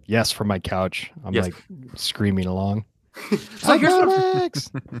 Yes, from my couch. I'm Yes. like screaming along. So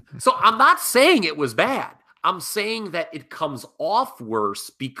so I'm not saying it was bad. I'm saying that it comes off worse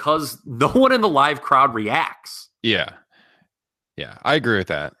because no one in the live crowd reacts. Yeah. Yeah. I agree with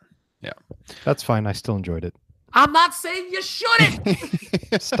that. That's fine. I still enjoyed it. I'm not saying you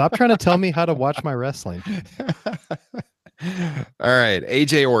shouldn't. Stop trying to tell me how to watch my wrestling. All right.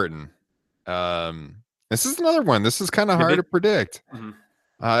 AJ Orton. This is another one. This is kind of hard to predict. Mhm.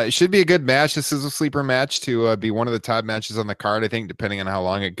 It should be a good match. This is a sleeper match to be one of the top matches on the card, I think, depending on how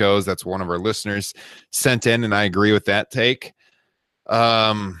long it goes. That's one of our listeners sent in, and I agree with that take.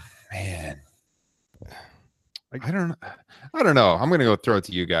 Man, I don't know. I'm going to go throw it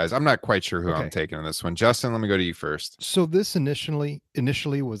to you guys. I'm not quite sure who I'm taking in this one. Justin, let me go to you first. So this initially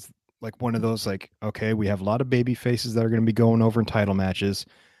was like one of those like, okay, we have a lot of baby faces that are going to be going over in title matches.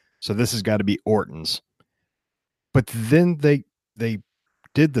 So this has got to be Orton's. But then they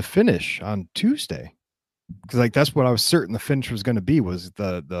did the finish on Tuesday. Because like that's what I was certain the finish was going to be, was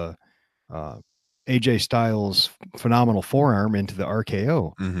the AJ Styles phenomenal forearm into the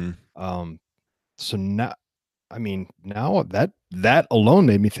RKO. Mm-hmm. So now, I mean, now that alone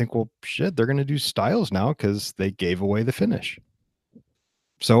made me think, well, shit, they're going to do Styles now because they gave away the finish.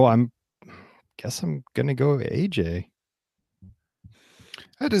 So guess I'm going to go AJ.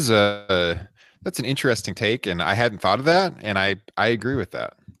 That is that's an interesting take, and I hadn't thought of that, and I agree with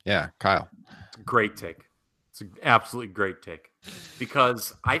that. Yeah, Kyle. Great take. It's an absolutely great take.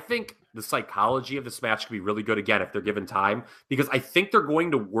 Because I think the psychology of this match could be really good again if they're given time. Because I think they're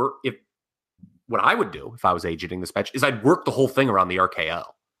going to work what I would do if I was agenting this match is I'd work the whole thing around the RKO.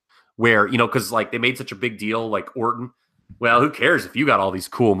 Where, because like they made such a big deal, like Orton, well, who cares if you got all these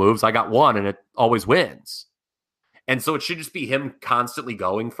cool moves? I got one and it always wins. And so it should just be him constantly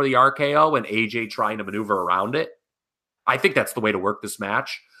going for the RKO and AJ trying to maneuver around it. I think that's the way to work this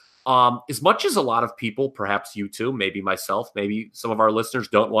match. As much as a lot of people, perhaps you too, maybe myself, maybe some of our listeners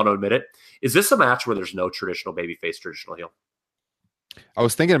don't want to admit it, is this a match where there's no traditional babyface, traditional heel? I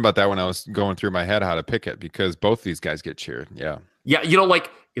was thinking about that when I was going through my head how to pick it, because both these guys get cheered. Yeah. Yeah. Like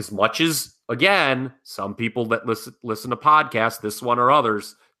as much as, again, some people that listen to podcasts, this one or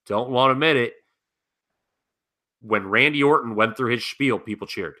others, don't want to admit it. When Randy Orton went through his spiel, people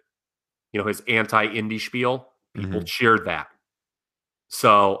cheered. His anti-indie spiel, people cheered that.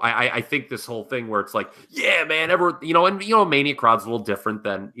 So I think this whole thing where it's like, yeah, man, Mania crowd's a little different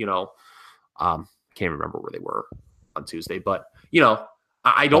than, can't remember where they were on Tuesday, but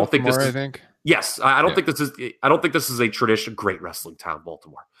I don't think this is, I think. Yes, I don't think this is a traditional, great wrestling town,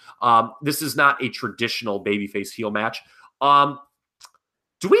 Baltimore. This is not a traditional babyface heel match. Do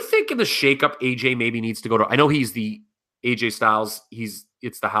we think in the shakeup AJ maybe needs to go to? I know he's the AJ Styles.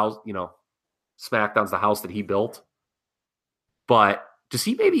 It's the house. SmackDown's the house that he built. But does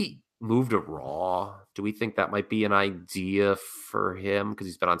he maybe move to Raw? Do we think that might be an idea for him because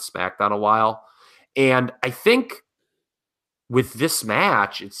he's been on SmackDown a while? And I think with this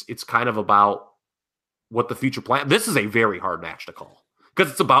match, it's kind of about what the future plan. This is a very hard match to call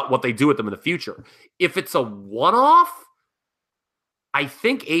because it's about what they do with them in the future. If it's a one-off, I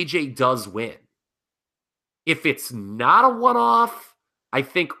think AJ does win. If it's not a one-off, I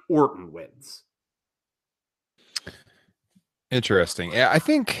think Orton wins. Interesting. Yeah,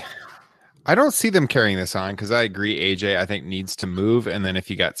 I don't see them carrying this on because I agree AJ, I think, needs to move. And then if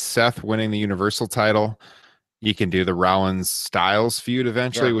you got Seth winning the Universal title, you can do the Rollins Styles feud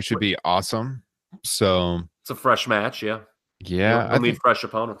eventually, which would be awesome. So it's a fresh match, yeah. Yeah. I need fresh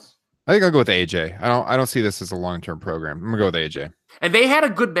opponents. I think I'll go with AJ. I don't see this as a long-term program. I'm gonna go with AJ. And they had a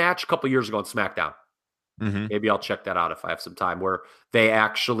good match a couple years ago on SmackDown. Mm-hmm. Maybe I'll check that out if I have some time, where they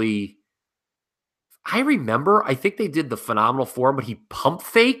actually, I think they did the phenomenal forum, but he pump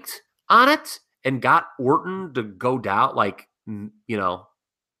faked on it and got Orton to go down, botch the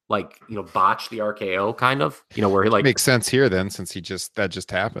RKO kind of, where he makes sense here then, since that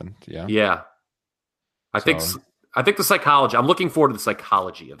just happened. Yeah. Yeah. I think the psychology, I'm looking forward to the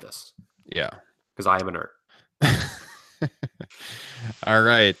psychology of this. Yeah. Because I am a nerd. All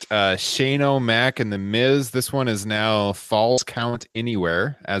right. Shane O'Mac and The Miz. This one is now Falls Count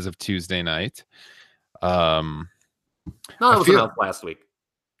Anywhere as of Tuesday night. No, it was announced last week.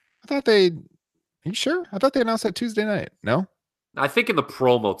 Are you sure? I thought they announced that Tuesday night. No? I think in the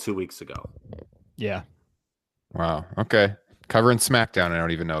promo 2 weeks ago. Yeah. Wow. Okay. Covering SmackDown. I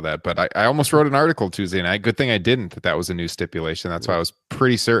don't even know that, but I almost wrote an article Tuesday night. Good thing I didn't, that was a new stipulation. That's why I was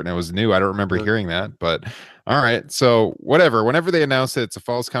pretty certain it was new. I don't remember hearing that, but All right. So whatever. Whenever they announce it, it's a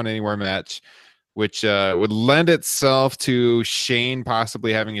Falls Count Anywhere match, which would lend itself to Shane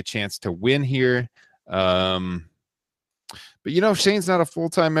possibly having a chance to win here. But Shane's not a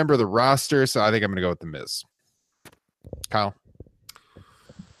full-time member of the roster, so I think I'm going to go with The Miz. Kyle?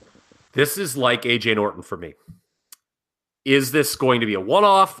 This is like AJ Norton for me. Is this going to be a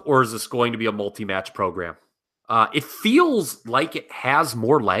one-off, or is this going to be a multi-match program? It feels like it has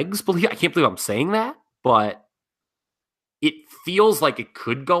more legs. I can't believe I'm saying that, but it feels like it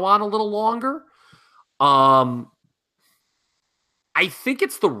could go on a little longer. I think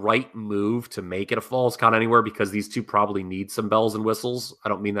it's the right move to make it a Falls Count Anywhere because these two probably need some bells and whistles. I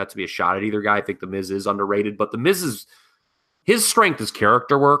don't mean that to be a shot at either guy. I think The Miz is underrated, but The Miz his strength is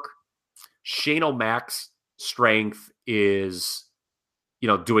character work. Shane O'Mac's strength is,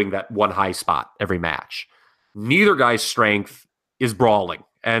 doing that one high spot every match. Neither guy's strength is brawling.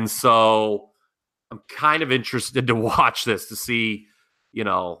 And so I'm kind of interested to watch this to see,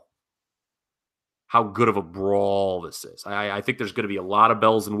 how good of a brawl this is. I think there's going to be a lot of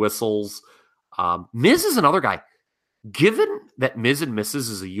bells and whistles. Miz is another guy. Given that Miz and Mrs.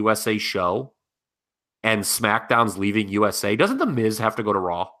 is a USA show and SmackDown's leaving USA, doesn't The Miz have to go to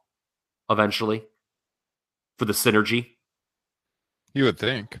Raw eventually for the synergy? You would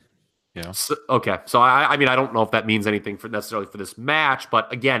think. Yeah. So, okay. So, I don't know if that means anything necessarily for this match,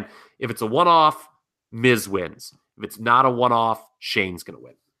 but again, if it's a one-off, Miz wins. If it's not a one-off, Shane's going to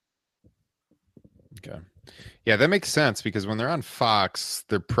win. Okay. Yeah, that makes sense because when they're on Fox,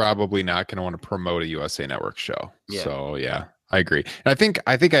 they're probably not going to want to promote a USA Network show. Yeah. So, yeah, I agree. And I think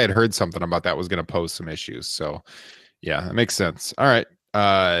I had heard something about that was going to pose some issues. So, yeah, that makes sense. All right.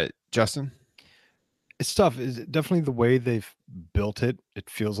 Justin? It's tough. Is definitely the way they've built it. It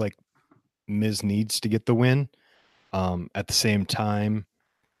feels like Miz needs to get the win. At the same time,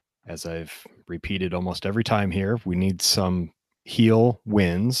 as I've repeated almost every time here, we need some heel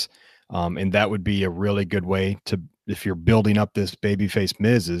wins. And that would be a really good way to, if you're building up this babyface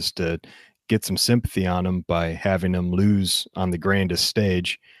Miz, is to get some sympathy on him by having him lose on the grandest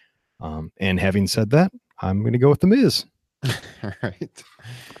stage. And having said that, I'm going to go with The Miz. All right.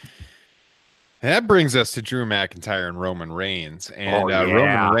 That brings us to Drew McIntyre and Roman Reigns. And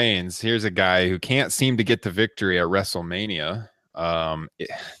Roman Reigns, here's a guy who can't seem to get the victory at WrestleMania.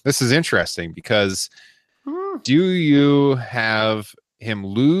 This is interesting because do you have him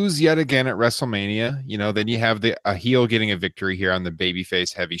lose yet again at WrestleMania? Then you have a heel getting a victory here on the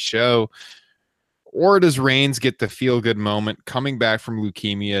babyface heavy show. Or does Reigns get the feel-good moment coming back from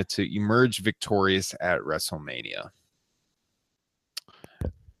leukemia to emerge victorious at WrestleMania?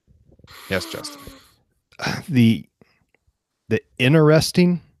 Yes, Justin. The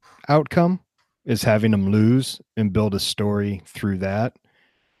interesting outcome is having him lose and build a story through that.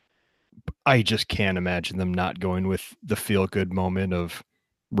 I just can't imagine them not going with the feel-good moment of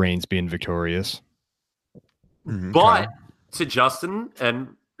Reigns being victorious. But to Justin and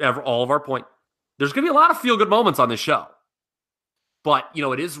all of our point, there's going to be a lot of feel-good moments on this show. But,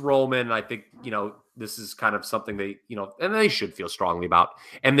 it is Roman, and I think, this is kind of something they, and they should feel strongly about.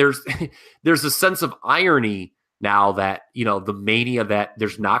 And there's a sense of irony now that, the mania that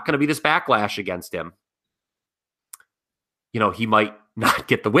there's not going to be this backlash against him. He might not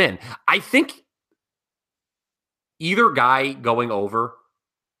get the win. I think either guy going over,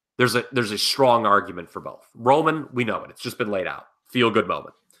 there's a strong argument for both. Roman, we know it. It's just been laid out. Feel good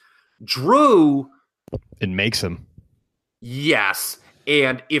moment. Drew. It makes him. Yes.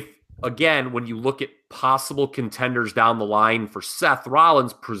 And again, when you look at possible contenders down the line for Seth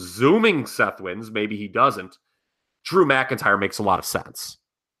Rollins, presuming Seth wins, maybe he doesn't, Drew McIntyre makes a lot of sense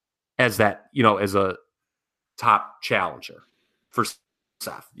as that, as a top challenger for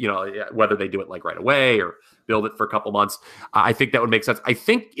Seth, whether they do it like right away or build it for a couple months. I think that would make sense. I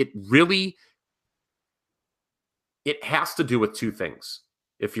think it has to do with two things.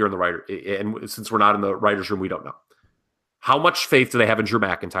 If you're in the writer, and since we're not in the writer's room, we don't know. How much faith do they have in Drew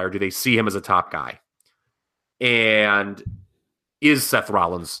McIntyre? Do they see him as a top guy? And is Seth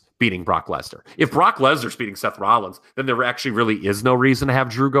Rollins beating Brock Lesnar? If Brock Lesnar's beating Seth Rollins, then there actually really is no reason to have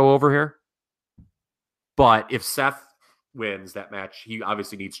Drew go over here. But if Seth wins that match, he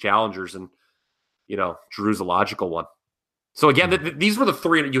obviously needs challengers, and Drew's a logical one. So again, these were the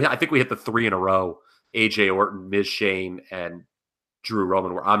three. I think we hit the three in a row: AJ Orton, Miz Shane, and Drew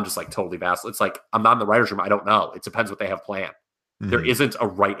Roman, where I'm just like totally vassal. It's like I'm not in the writer's room. I don't know. It depends what they have planned. There isn't a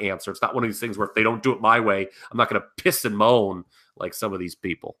right answer. It's not one of these things where if they don't do it my way, I'm not going to piss and moan like some of these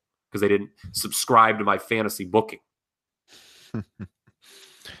people because they didn't subscribe to my fantasy booking.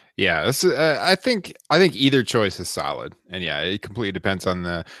 Yeah, I think either choice is solid, and yeah, it completely depends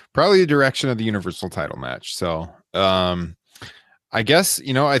on probably the direction of the Universal title match. So, I guess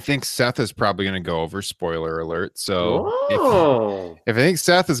I think Seth is probably going to go over. Spoiler alert. So if I think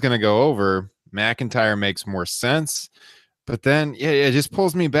Seth is going to go over, McIntyre makes more sense. But then it just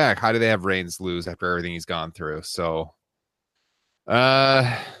pulls me back. How do they have Reigns lose after everything he's gone through? So,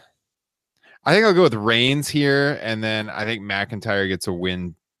 I think I'll go with Reigns here, and then I think McIntyre gets a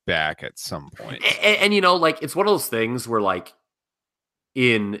win back at some point. And like it's one of those things where like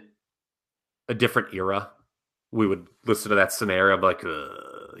in a different era, we would listen to that scenario and be like,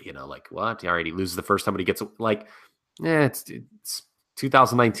 like what? All right, he loses the first time, but he gets like, it's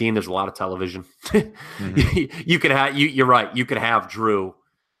 2019. There's a lot of television. Mm-hmm. You could have you're right. You could have Drew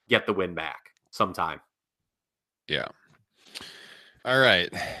get the win back sometime. Yeah. All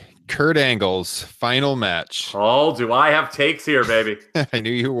right. Kurt Angle's final match. Oh, do I have takes here, baby? I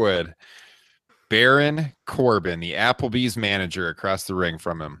knew you would. Baron Corbin, the Applebee's manager, across the ring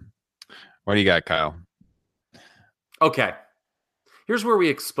from him. What do you got, Kyle? Okay. Here's where we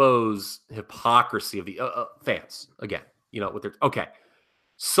expose hypocrisy of the fans again. With their okay.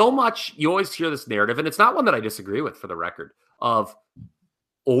 So much you always hear this narrative, and it's not one that I disagree with, for the record, of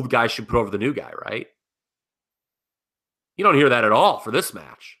old guy should put over the new guy, right? You don't hear that at all for this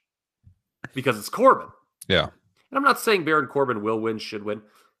match because it's Corbin. Yeah. And I'm not saying Baron Corbin will win, should win.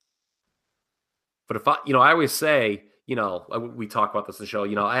 But if I always say, we talk about this in the show,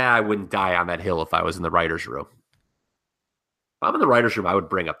 I wouldn't die on that hill if I was in the writer's room. If I'm in the writer's room, I would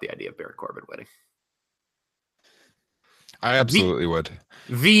bring up the idea of Baron Corbin winning. I absolutely would.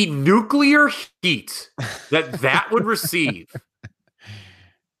 The nuclear heat that would receive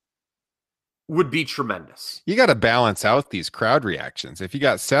would be tremendous. You got to balance out these crowd reactions. If you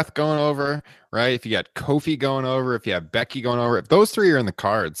got Seth going over, right? If you got Kofi going over, if you have Becky going over, if those three are in the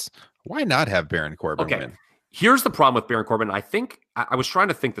cards, why not have Baron Corbin win? Here's the problem with Baron Corbin. I think I was trying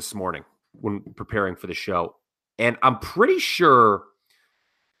to think this morning when preparing for the show, and I'm pretty sure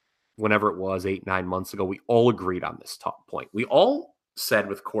whenever it was 8-9 months ago, we all agreed on this top point. We all said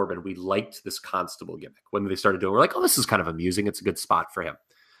with Corbin, we liked this Constable gimmick. When they started doing it, we're like, oh, this is kind of amusing. It's a good spot for him.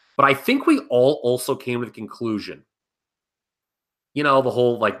 But I think we all also came to the conclusion, the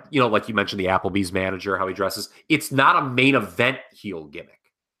whole, like you mentioned, the Applebee's manager, how he dresses. It's not a main event heel gimmick.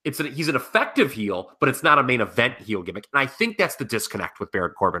 He's an effective heel, but it's not a main event heel gimmick. And I think that's the disconnect with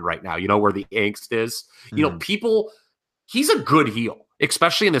Baron Corbin right now, where the angst is. Mm-hmm. He's a good heel,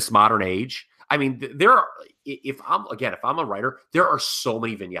 especially in this modern age. I mean, if I'm a writer, there are so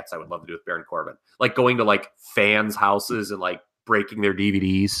many vignettes I would love to do with Baron Corbin. Like going to like fans' houses and like breaking their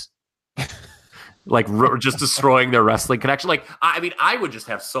DVDs, like just destroying their wrestling connection. Like, I would just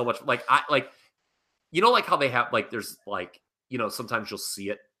have so much, like how they have, like, there's like, sometimes you'll see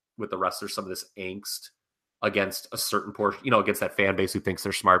it with the wrestlers, some of this angst against a certain portion, against that fan base who thinks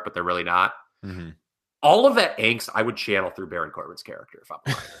they're smart, but they're really not. Mm-hmm. All of that angst I would channel through Baron Corbin's character if I'm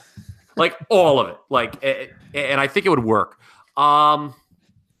like all of it. Like, and I think it would work. That,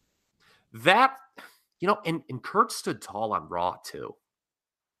 and Kurt stood tall on Raw too.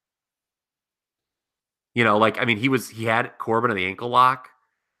 He had Corbin in the ankle lock.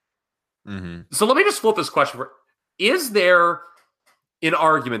 Mm-hmm. So let me just flip this question. Is there an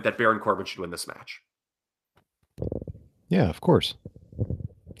argument that Baron Corbin should win this match? Yeah, of course.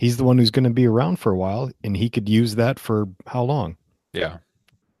 He's the one who's going to be around for a while, and he could use that for how long? Yeah.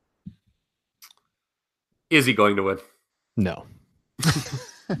 Is he going to win? No.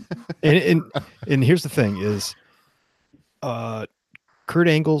 and here's the thing is, Kurt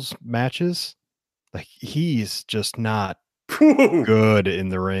Angle's matches, like, he's just not good in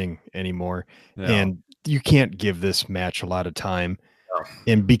the ring anymore. No. And you can't give this match a lot of time. No.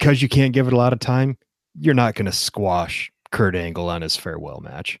 And because you can't give it a lot of time, you're not going to squash Kurt Angle on his farewell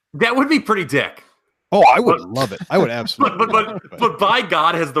match. That would be pretty dick. Oh, I would love it. I would absolutely but by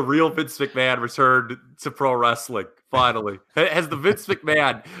God, has the real Vince McMahon returned to pro wrestling, finally. Has the Vince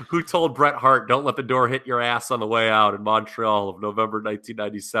McMahon who told Bret Hart, don't let the door hit your ass on the way out in Montreal of November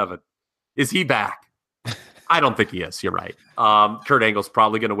 1997, is he back? I don't think he is. You're right. Kurt Angle's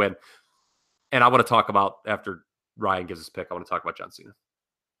probably going to win. And I want to talk about, after Ryan gives his pick, I want to talk about John Cena.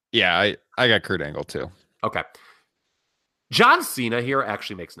 Yeah, I got Kurt Angle too. Okay. John Cena here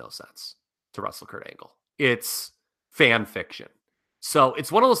actually makes no sense to wrestle Kurt Angle. It's fan fiction. So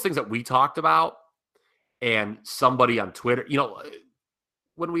it's one of those things that we talked about, and somebody on Twitter,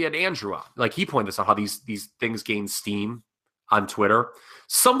 when we had Andrew on, like, he pointed this out, how these things gain steam on Twitter.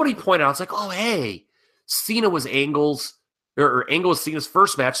 Somebody pointed out, it's like, oh, hey, Cena was Angle's, or Angle was Cena's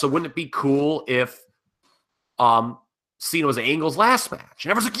first match, so wouldn't it be cool if Cena was Angle's last match.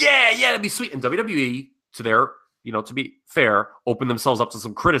 And everyone's like, yeah, that'd be sweet. And WWE, to their, to be fair, opened themselves up to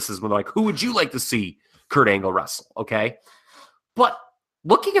some criticism. They're like, who would you like to see Kurt Angle wrestle? Okay. But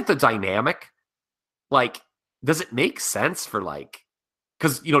looking at the dynamic, like, does it make sense for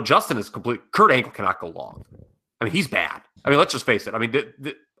because, Justin is Kurt Angle cannot go long. I mean, he's bad. I mean, let's just face it. I mean,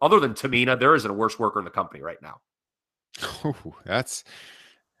 other than Tamina, there isn't a worse worker in the company right now. Oh, that's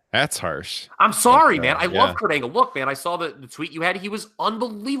harsh. I'm sorry, man. I love Kurt Angle. Look, man, I saw the tweet you had. He was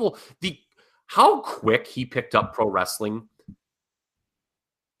unbelievable. How quick he picked up pro wrestling,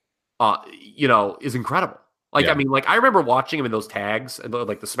 is incredible. I mean, I remember watching him in those tags and the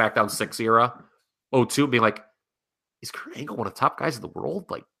SmackDown 6 era, 02, being like, is Kurt Angle one of the top guys in the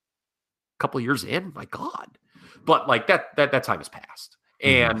world? A couple of years in, my God. But that time has passed.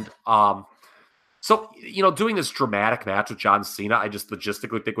 And so, doing this dramatic match with John Cena, I just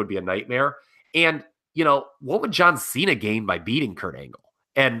logistically think would be a nightmare. And, what would John Cena gain by beating Kurt Angle?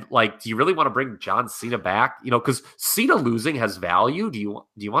 And do you really want to bring John Cena back? Because Cena losing has value. Do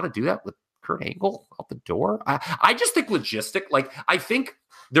you want to do that with Kurt Angle out the door? I just think I think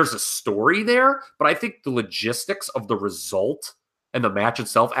there's a story there, but I think the logistics of the result and the match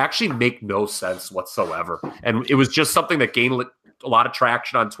itself actually make no sense whatsoever. And it was just something that gained a lot of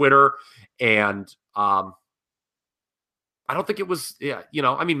traction on Twitter. And I don't think it was, I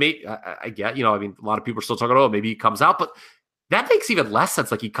mean, I get, I mean, a lot of people are still talking, oh, maybe he comes out, but that makes even less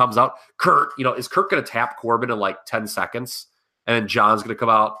sense. He comes out, Kurt, is Kurt going to tap Corbin in 10 seconds? And then John's going to come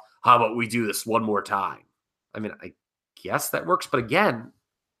out, how about we do this one more time? I mean, I guess that works. But again,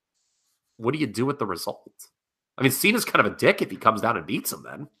 what do you do with the result? I mean, Cena's kind of a dick if he comes down and beats him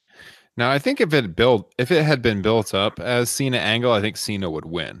then. Now, I think if it had been built up as Cena Angle, I think Cena would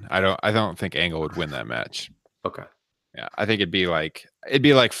win. I don't think Angle would win that match. Okay. Yeah, I think it'd be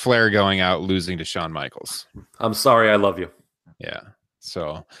like Flair going out losing to Shawn Michaels. I'm sorry, I love you. Yeah.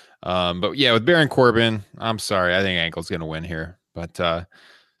 So, but yeah, with Baron Corbin, I'm sorry, I think Angle's going to win here. But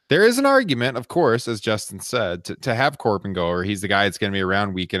there is an argument, of course, as Justin said, to have Corbin go, or he's the guy that's going to be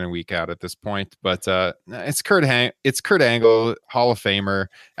around week in and week out at this point. But it's Kurt Angle, Hall of Famer.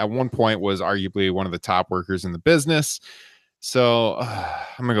 At one point, was arguably one of the top workers in the business. So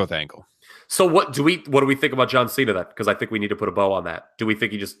I'm gonna go with Angle. So what do we think about John Cena then? Because I think we need to put a bow on that. Do we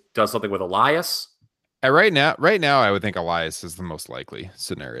think he just does something with Elias? Right now, I would think Elias is the most likely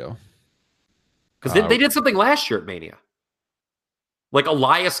scenario. Because they did something last year at Mania.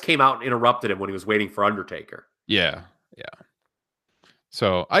 Elias came out and interrupted him when he was waiting for Undertaker. Yeah.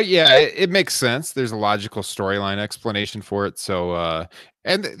 So, it makes sense. There's a logical storyline explanation for it. So,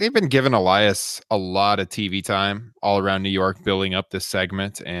 and they've been giving Elias a lot of TV time all around New York, building up this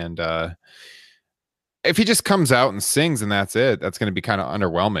segment. And if he just comes out and sings and that's it, that's going to be kind of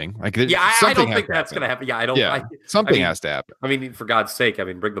underwhelming. I don't think that's going to happen. Yeah, I don't. Yeah, something has to happen. I mean, for God's sake,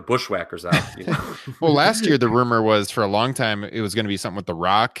 bring the Bushwhackers out. Well, last year the rumor was for a long time it was going to be something with The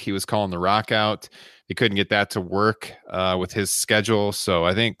Rock. He was calling The Rock out. He couldn't get that to work with his schedule. So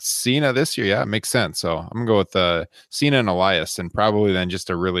I think Cena this year, it makes sense. So I'm going to go with Cena and Elias, and probably then just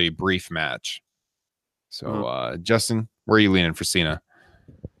a really brief match. So Justin, where are you leaning for Cena?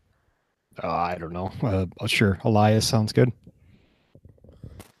 I don't know. Sure, Elias sounds good.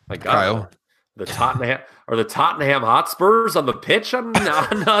 My God, Kyle. The Tottenham Hotspurs on the pitch on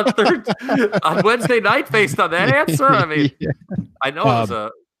Wednesday night based on that answer. I mean, yeah. I know it was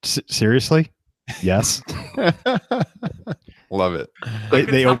a seriously. Yes, love it.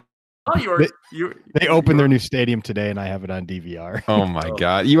 They opened their new stadium today, and I have it on DVR. Oh my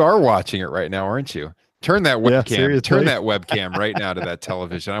God, you are watching it right now, aren't you? Turn that webcam. Turn that webcam right now to that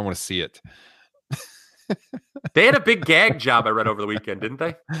television. I want to see it. They had a big gag job I read over the weekend, didn't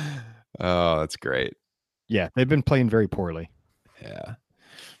they? Oh, that's great. Yeah, they've been playing very poorly. Yeah.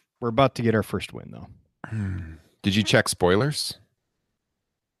 We're about to get our first win, though. Did you check spoilers?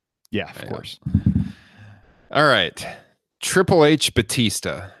 Yeah, of course. All right. Triple H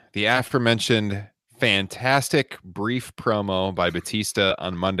Batista, the aforementioned fantastic brief promo by Batista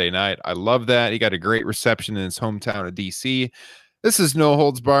on Monday night. I love that. He got a great reception in his hometown of DC. This is no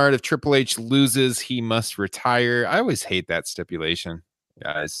holds barred. If Triple H loses, he must retire. I always hate that stipulation,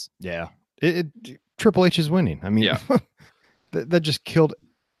 guys. Yeah. Triple H is winning. I mean, yeah. that just killed.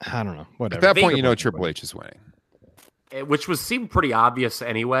 I don't know. Whatever. At that point, Triple H is winning. Which seemed pretty obvious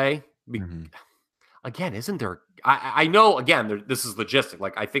anyway. Again, isn't there? I know. Again, this is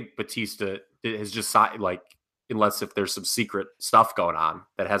logistic. I think Batista has just signed. Unless if there's some secret stuff going on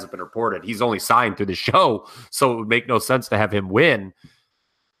that hasn't been reported, he's only signed through the show, so it would make no sense to have him win.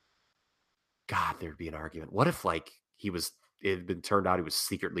 God, there'd be an argument. What if it had been turned out he was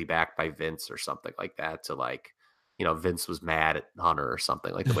secretly backed by Vince or something like that to Vince was mad at Hunter or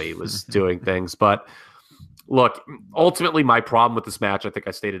something, like the way he was doing things. But look, ultimately, my problem with this match, I think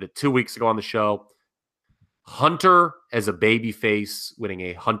I stated it 2 weeks ago on the show. Hunter as a babyface winning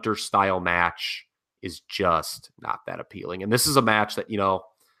a Hunter style match is just not that appealing. And this is a match that,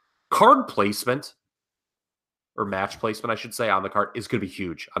 card placement or match placement, I should say, on the card is going to be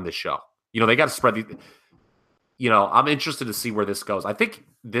huge on this show. They got to spread the. I'm interested to see where this goes. I think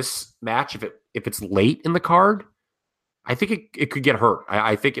this match, if it's late in the card, I think it could get hurt.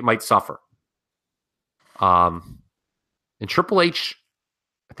 I think it might suffer. And Triple H,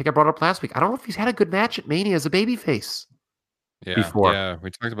 I think I brought it up last week. I don't know if he's had a good match at Mania as a babyface. Before. Yeah,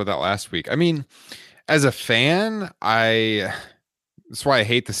 we talked about that last week. I mean, as a fan, that's why I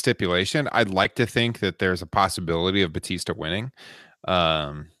hate the stipulation. I'd like to think that there's a possibility of Batista winning.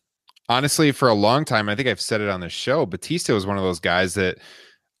 Honestly, for a long time, I think I've said it on the show, Batista was one of those guys that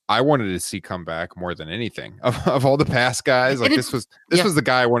I wanted to see come back more than anything of all the past guys. Like this was the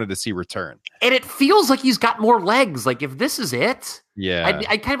guy I wanted to see return. And it feels like he's got more legs. Like if this is it,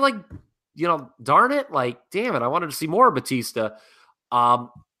 I kind of like, darn it. Like, damn it. I wanted to see more of Batista.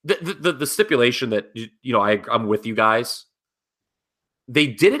 The stipulation that, I'm with you guys. They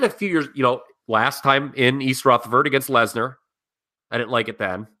did it a few years, last time in East Rutherford against Lesnar. I didn't like it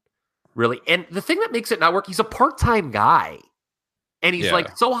then. Really. And the thing that makes it not work, he's a part-time guy. And he's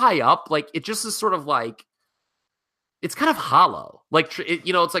like so high up, like it just is sort of like, it's kind of hollow. Like,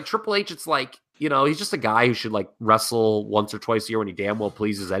 it's like Triple H. It's like, he's just a guy who should like wrestle once or twice a year when he damn well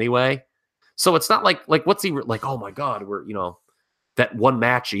pleases anyway. So it's not like what's he like, oh my God, we're, that one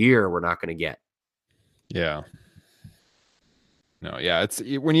match a year we're not going to get. Yeah. No, yeah, it's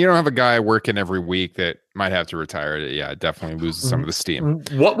when you don't have a guy working every week that might have to retire. It definitely loses some of the steam.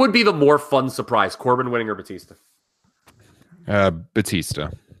 What would be the more fun surprise, Corbin winning or Batista?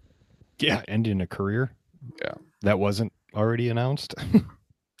 Batista. Yeah, ending a career. Yeah, that wasn't already announced.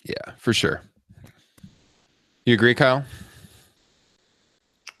 Yeah, for sure. You agree, Kyle?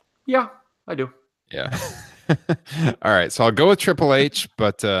 Yeah, I do. Yeah. All right, so I'll go with Triple H,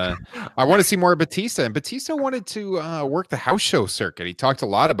 but I want to see more of Batista. And Batista wanted to work the house show circuit. He talked a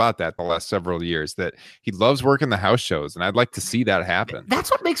lot about that the last several years, that he loves working the house shows, and I'd like to see that happen.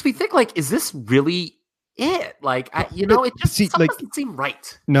 That's what makes me think, like, is this really it? Like, it just doesn't seem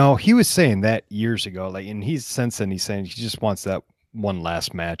right. No, he was saying that years ago, like, and he's since then he's saying he just wants that one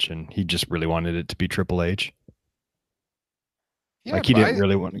last match, and he just really wanted it to be Triple H. Yeah, like he didn't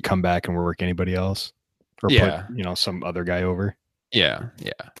really want to come back and work anybody else. Or put, some other guy over. Yeah.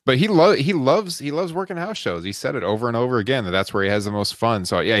 But he loves working house shows. He said it over and over again that's where he has the most fun.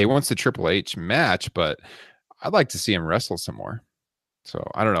 So yeah, he wants the Triple H match, but I'd like to see him wrestle some more. So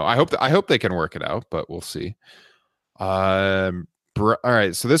I don't know. I hope they can work it out, but we'll see. All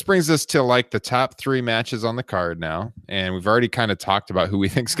right, so this brings us to like the top 3 matches on the card now, and we've already kind of talked about who we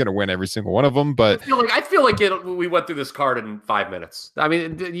think is going to win every single one of them. But I feel like we went through this card in 5 minutes. I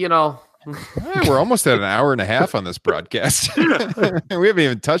mean, we're almost at an hour and a half on this broadcast. We haven't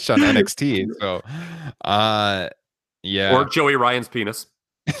even touched on NXT. So, or Joey Ryan's penis.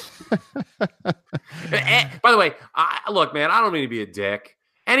 By the way, look, man, I don't mean to be a dick.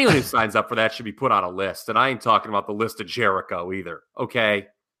 Anyone who signs up for that should be put on a list, and I ain't talking about the list of Jericho either. Okay.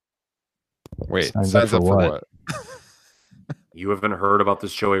 Wait, signs up for what? You haven't heard about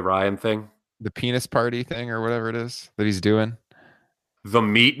this Joey Ryan thing? The penis party thing, or whatever it is that he's doing. The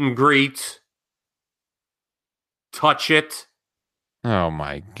meet and greet. Touch it. Oh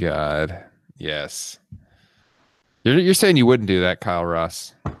my God. Yes. You're saying you wouldn't do that, Kyle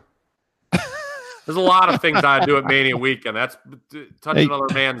Ross. There's a lot of things I'd do at Mania weekend. That's touching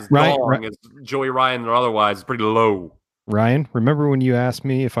another man's dong as Joey Ryan or otherwise is pretty low. Ryan, remember when you asked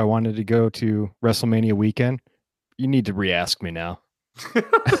me if I wanted to go to WrestleMania weekend? You need to re-ask me now.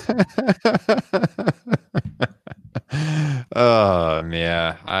 Oh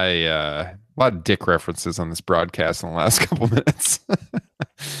yeah, a lot of dick references on this broadcast in the last couple minutes.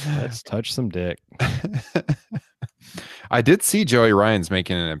 Let's touch some dick. I did see Joey Ryan's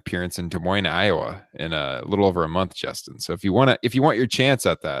making an appearance in Des Moines, Iowa, in a little over a month, Justin. So if you want your chance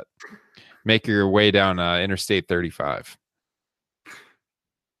at that, make your way down Interstate 35.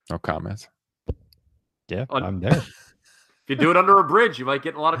 No comments. Yeah, I'm there. If you do it under a bridge, you might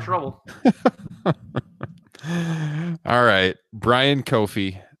get in a lot of trouble. All right, Brian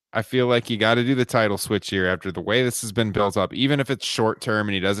Kofi. I feel like you got to do the title switch here after the way this has been built up, even if it's short term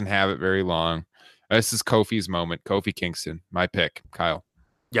and he doesn't have it very long. This is Kofi's moment. Kofi Kingston, my pick. Kyle.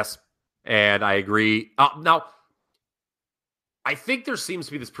 Yes, and I agree. Now, I think there seems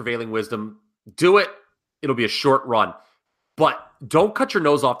to be this prevailing wisdom. Do it. It'll be a short run. But don't cut your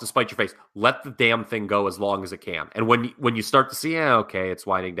nose off to spite your face. Let the damn thing go as long as it can. And when you start to see, okay, it's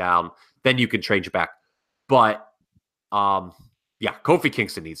winding down, then you can change it back. But yeah, Kofi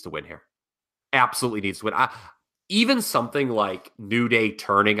Kingston needs to win here. Absolutely needs to win. Even something like New Day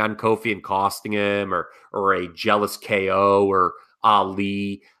turning on Kofi and costing him, or a jealous KO or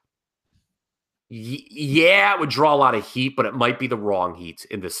Ali. Yeah, it would draw a lot of heat, but it might be the wrong heat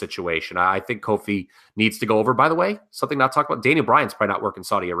in this situation. I think Kofi needs to go over. By the way, something not talked about, Daniel Bryan's probably not working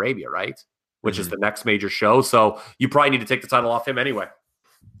Saudi Arabia, right? Which is the next major show. So you probably need to take the title off him anyway.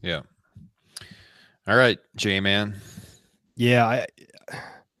 Yeah. All right, J-Man. Yeah,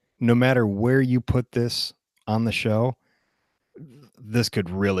 no matter where you put this on the show, this could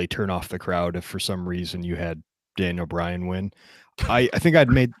really turn off the crowd if for some reason you had Daniel Bryan win. I think I'd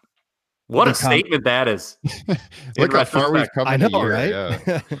made... What a statement that is. Look how far we've come. I know, year, right?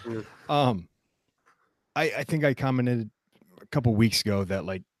 Yeah. I think I commented a couple weeks ago that,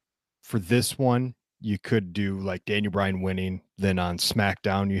 like, for this one, you could do like Daniel Bryan winning, then on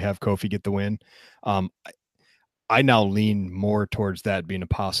SmackDown you have Kofi get the win. I now lean more towards that being a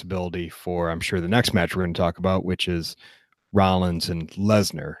possibility for, I'm sure, the next match we're going to talk about, which is Rollins and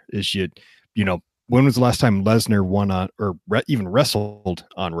Lesnar. Is you know, when was the last time Lesnar won on or even wrestled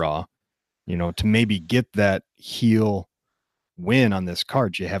on Raw? You know, to maybe get that heel win on this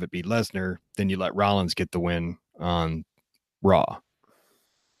card, you have it be Lesnar, then you let Rollins get the win on Raw.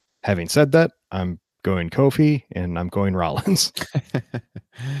 Having said that, I'm going Kofi and I'm going Rollins.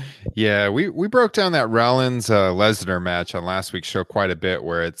 Yeah, we broke down that Rollins Lesnar match on last week's show quite a bit,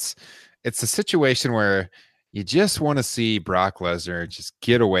 where it's a situation where you just want to see Brock Lesnar just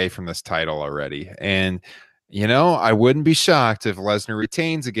get away from this title already. And you know, I wouldn't be shocked if Lesnar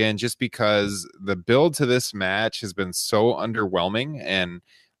retains again, just because the build to this match has been so underwhelming. And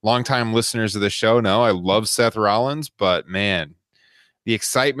longtime listeners of the show know I love Seth Rollins, but man, the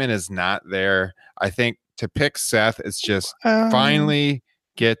excitement is not there. I think to pick Seth is just finally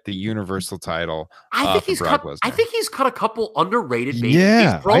get the Universal title. I think he's cut a couple underrated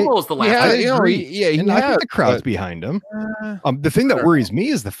babyface promos the last time. I think the crowd's behind him. The thing that worries me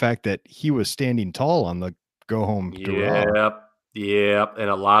is the fact that he was standing tall on the go home. Yep. And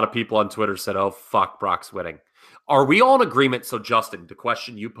a lot of people on Twitter said, "Oh fuck, Brock's winning." Are we all in agreement? So, Justin, the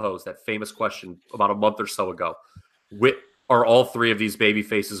question you posed, that famous question about a month or so ago, are all three of these baby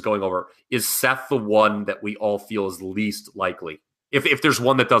faces going over? Is Seth the one that we all feel is least likely? If there's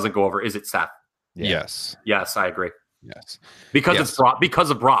one that doesn't go over, is it Seth? Yeah. Yes, I agree. Yes, it's Brock, because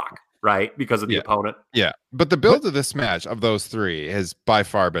of Brock, right? Because of the opponent. Yeah, but the build of this match of those three has by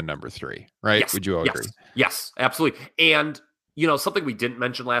far been number 3, right? Yes. Would you all agree? Yes, absolutely. And you know, something we didn't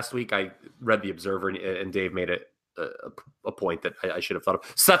mention last week, I read the Observer, and Dave made it a point that I should have thought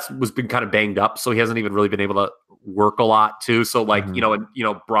of. Seth's been kind of banged up, so he hasn't even really been able to work a lot too. So like,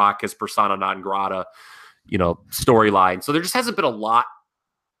 Brock, his persona non grata, storyline. So there just hasn't been a lot,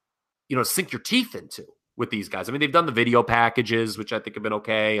 sink your teeth into with these guys. I mean, they've done the video packages, which I think have been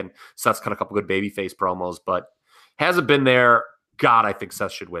okay, and Seth's cut a couple good babyface promos, but hasn't been there. God, I think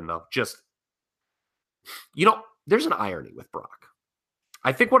Seth should win though. Just, there's an irony with Brock.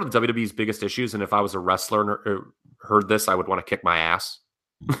 I think one of the WWE's biggest issues, and if I was a wrestler and heard this, I would want to kick my ass.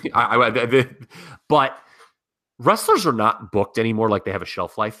 But wrestlers are not booked anymore like they have a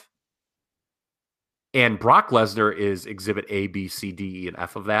shelf life. And Brock Lesnar is exhibit A, B, C, D, E, and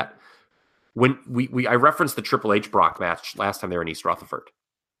F of that. When I referenced the Triple H Brock match last time they were in East Rutherford.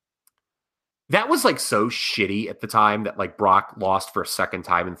 That was like so shitty at the time that like Brock lost for a second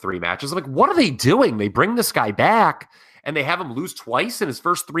time in 3 matches. I'm like, what are they doing? They bring this guy back and they have him lose twice in his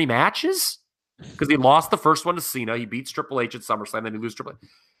first 3 matches because he lost the first one to Cena. He beats Triple H at SummerSlam, then he loses Triple H.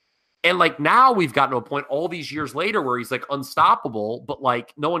 And like now we've gotten to a point all these years later where he's like unstoppable, but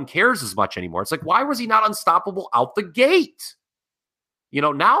like no one cares as much anymore. It's like, why was he not unstoppable out the gate?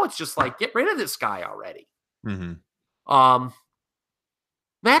 Now it's just like, get rid of this guy already. Mm-hmm.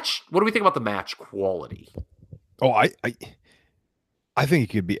 Match. What do we think about the match quality? Oh, I think it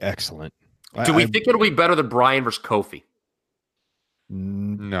could be excellent. Do we think it'll be better than Bryan versus Kofi?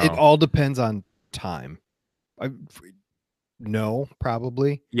 No. It all depends on time. No,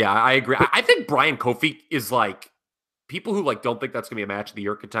 probably. Yeah, I agree. I think Bryan Kofi is like, people who like don't think that's gonna be a match of the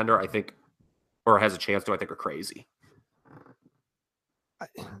year contender, I think, or has a chance to, I think are crazy.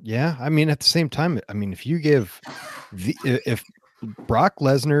 Yeah, I mean, at the same time, I mean, if you give if Brock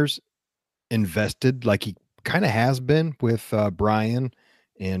Lesnar's invested like he kind of has been with Bryan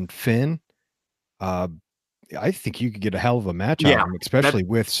and Finn, I think you could get a hell of a match out of him, especially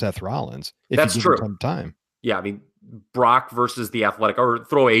with Seth Rollins. If that's you give true. him some time. Yeah, I mean, Brock versus the Athletic, or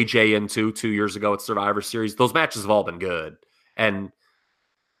throw AJ in 2 years ago at Survivor Series. Those matches have all been good. And,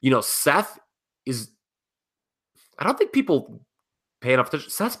 Seth is, I don't think people pay enough attention.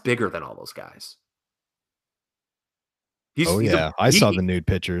 Seth's bigger than all those guys. I saw the nude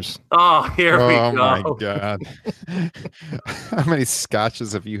pictures. Oh, here we go. Oh my God. How many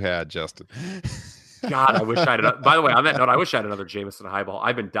scotches have you had, Justin? God, I wish I had. By the way, on that note, I wish I had another Jameson highball.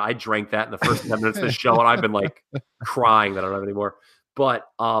 I drank that in the first 10 minutes of the show, and I've been like crying that I don't have anymore. But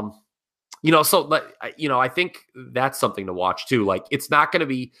I think that's something to watch too. Like, it's not going to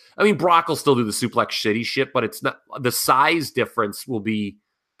be. I mean, Brock will still do the suplex shitty shit, but it's not. The size difference will be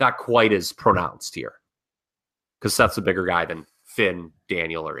not quite as pronounced here because Seth's a bigger guy than Finn,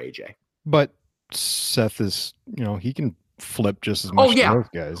 Daniel, or AJ. But Seth is, he can flip just as much as those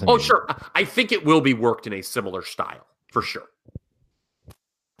guys. I mean, sure. I think it will be worked in a similar style for sure.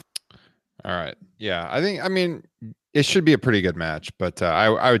 All right. Yeah. I mean, it should be a pretty good match, but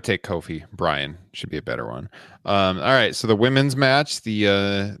I would take Kofi. Bryan should be a better one. All right. So the women's match,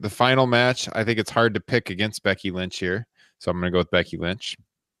 the final match, I think it's hard to pick against Becky Lynch here. So I'm going to go with Becky Lynch.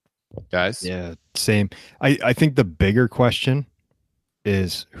 Guys. Yeah, same. I think the bigger question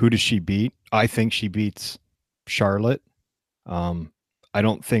is, who does she beat? I think she beats Charlotte. I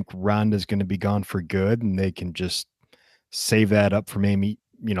don't think Ronda's going to be gone for good, and they can just save that up for maybe,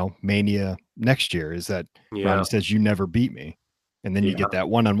 Mania next year. Is that Ronda says, you never beat me. And then you get that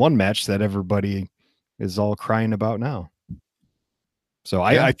one-on-one match that everybody is all crying about now. So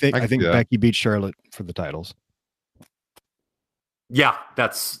I think Becky beats Charlotte for the titles. Yeah,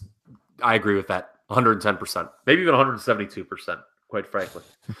 I agree with that 110%, maybe even 172%, quite frankly.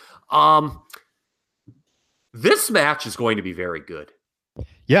 This match is going to be very good.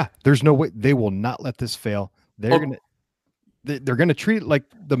 Yeah, there's no way they will not let this fail. They're gonna treat it like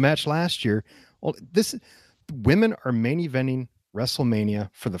the match last year. Well, women are main eventing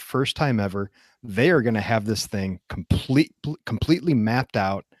WrestleMania for the first time ever. They are going to have this thing completely mapped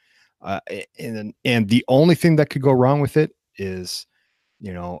out, and the only thing that could go wrong with it is,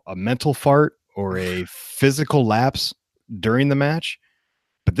 a mental fart or a physical lapse during the match.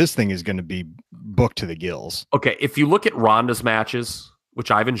 But this thing is going to be booked to the gills. Okay, if you look at Ronda's matches, which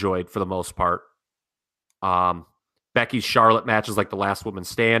I've enjoyed for the most part, Becky's Charlotte match is like the last woman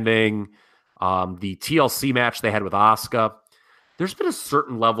standing. The TLC match they had with Asuka, there's been a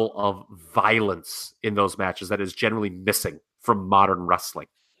certain level of violence in those matches that is generally missing from modern wrestling.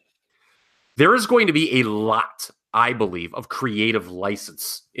 There is going to be a lot, I believe, of creative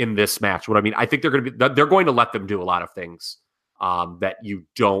license in this match. What I mean, I think they're going to let them do a lot of things that you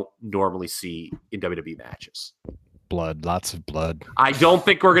don't normally see in WWE matches. Blood, lots of blood. I don't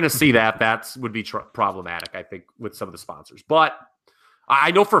think we're going to see that. That would be problematic, I think, with some of the sponsors. But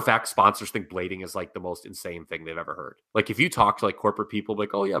I know for a fact sponsors think blading is like the most insane thing they've ever heard. Like, if you talk to like corporate people,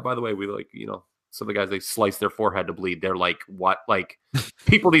 like, oh yeah, by the way, we like, some of the guys, they slice their forehead to bleed. They're like, what? Like,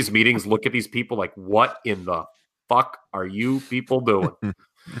 people in these meetings look at these people like, what in the fuck are you people doing?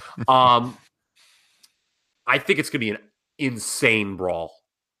 I think it's going to be an insane brawl,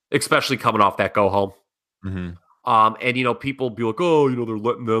 especially coming off that go home. Mm-hmm. And people be like, oh, they're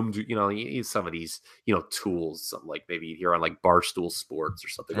letting them do, some of these, tools, something like maybe you hear on like Barstool Sports or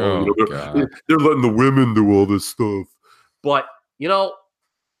something. They're letting the women do all this stuff. But,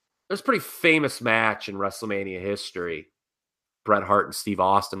 there's a pretty famous match in WrestleMania history, Bret Hart and Steve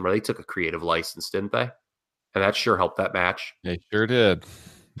Austin, where they took a creative license, didn't they? And that sure helped that match. They sure did.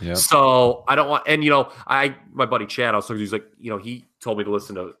 Yeah. So I don't want, and my buddy Chad, he's like, he told me to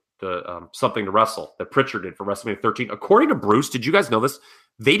listen to the Something to Wrestle that Pritchard did for WrestleMania 13. According to Bruce, did you guys know this?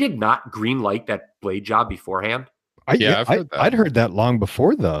 They did not green light that blade job beforehand. I've heard that. I'd heard that long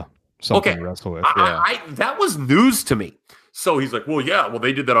before the Something to Wrestle with. That was news to me. So he's like, well,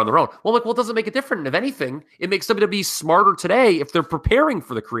 they did that on their own. Well, it doesn't make it different. If anything, it makes them to be smarter today if they're preparing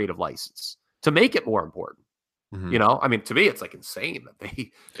for the creative license to make it more important. Mm-hmm. To me, it's like insane that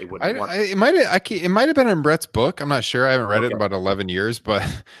they wouldn't want it might have been in Brett's book. I'm not sure. I haven't read it in about 11 years, but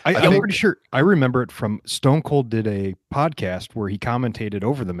I'm pretty sure I remember it from Stone Cold did a podcast where he commentated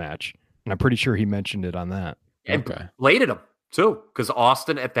over the match, and I'm pretty sure he mentioned it on that. And bladed him too, because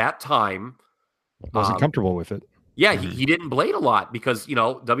Austin at that time wasn't comfortable with it. Yeah, he didn't blade a lot because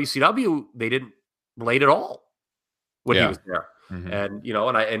WCW, they didn't blade at all when he was there. Mm-hmm.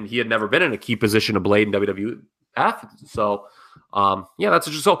 And he had never been in a key position to blade in WWF. So, that's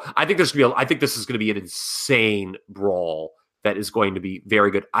just so. I think this is going to be an insane brawl that is going to be very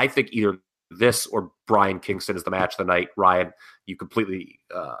good. I think either this or Brian Kingston is the match of the night. Ryan, you completely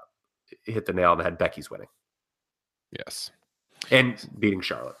hit the nail on the head. Becky's winning. Yes, and beating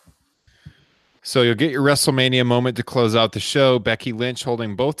Charlotte. So you'll get your WrestleMania moment to close out the show. Becky Lynch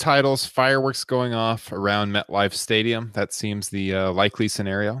holding both titles, fireworks going off around MetLife Stadium. That seems the likely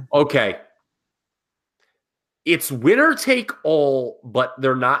scenario. Okay. It's winner take all, but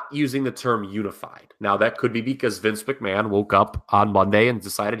they're not using the term unified. Now, that could be because Vince McMahon woke up on Monday and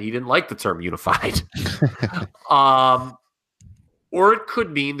decided he didn't like the term unified. Or it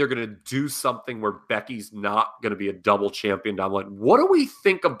could mean they're going to do something where Becky's not going to be a double champion down the line. What do we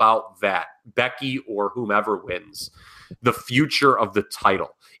think about that? Becky or whomever wins the future of the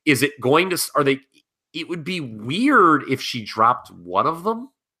title. Is it going to, it would be weird if she dropped one of them.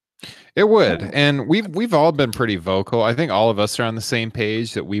 It would. And we've all been pretty vocal. I think all of us are on the same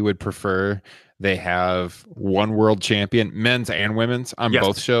page that we would prefer they have one world champion, men's and women's, on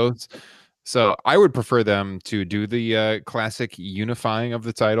both shows. So I would prefer them to do the classic unifying of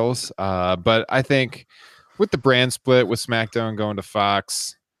the titles. But I think with the brand split, with SmackDown going to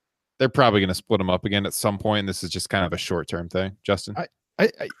Fox, they're probably going to split them up again at some point. This is just kind of a short-term thing. Justin?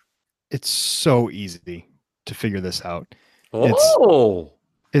 It's so easy to figure this out.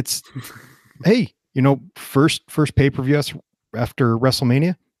 It's hey, first pay-per-view after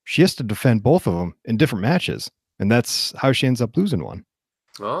WrestleMania, she has to defend both of them in different matches. And that's how she ends up losing one.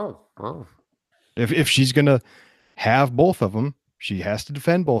 Oh. If she's going to have both of them, she has to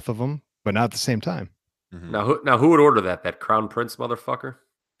defend both of them, but not at the same time. Mm-hmm. Now who would order that? That Crown Prince motherfucker?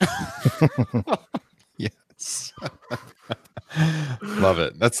 Yes. Love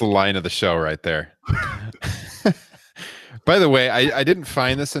it. That's the line of the show right there. By the way, I didn't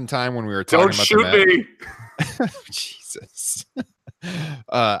find this in time when we were talking about the match. Don't shoot me. Jesus.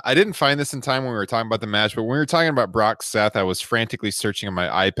 I didn't find this in time when we were talking about the match, but when we were talking about Brock Seth, I was frantically searching on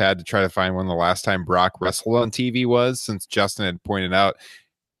my iPad to try to find when the last time Brock wrestled on TV was, since Justin had pointed out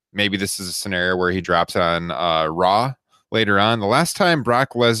maybe this is a scenario where he drops it on Raw later on. The last time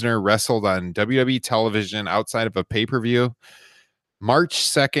Brock Lesnar wrestled on WWE television outside of a pay-per-view, March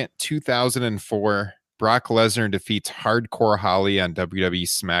 2nd, 2004, Brock Lesnar defeats Hardcore Holly on WWE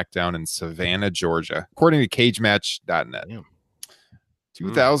SmackDown in Savannah, Georgia, according to CageMatch.net. Yeah.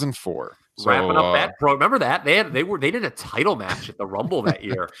 2004. So, wrapping up that pro. Remember that they did a title match at the Rumble that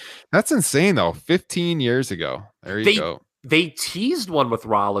year. That's insane, though. 15 years ago. There you go. They teased one with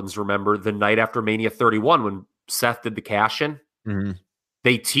Rollins. Remember the night after Mania 31 when Seth did the cash in. Mm-hmm.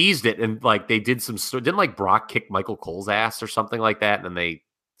 They teased it and they did some. Didn't Brock kick Michael Cole's ass or something like that, and then they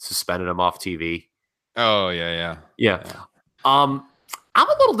suspended him off TV. Oh yeah. I'm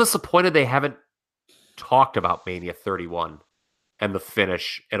a little disappointed they haven't talked about Mania 31. And the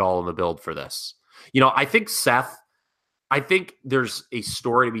finish at all in the build for this. I think there's a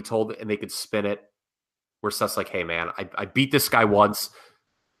story to be told and they could spin it where Seth's like, hey man, I beat this guy once.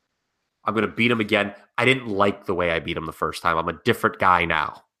 I'm going to beat him again. I didn't like the way I beat him the first time. I'm a different guy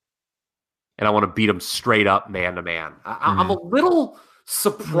now. And I want to beat him straight up man to man. I'm a little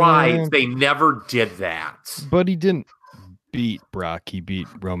surprised they never did that. But he didn't beat Brock. He beat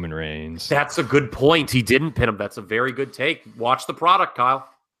Roman Reigns. That's a good point. He didn't pin him. That's a very good take. Watch the product, Kyle.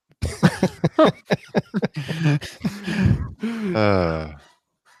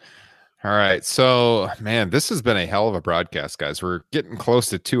 All right. So, man, this has been a hell of a broadcast, guys. We're getting close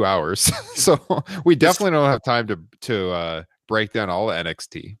to 2 hours. So we definitely don't have time to break down all the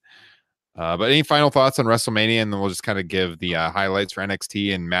NXT. But any final thoughts on WrestleMania? And then we'll just kind of give the highlights for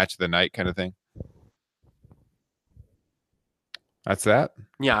NXT and match of the night kind of thing. That's that.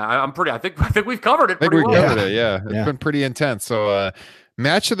 Yeah, I think we've covered it. Yeah, it's been pretty intense. So,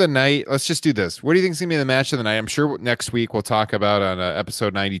 match of the night. Let's just do this. What do you think is gonna be the match of the night? I'm sure next week we'll talk about on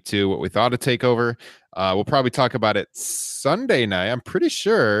episode 92 what we thought of Takeover. We'll probably talk about it Sunday night. I'm pretty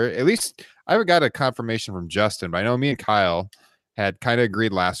sure. At least I haven't got a confirmation from Justin, but I know me and Kyle had kind of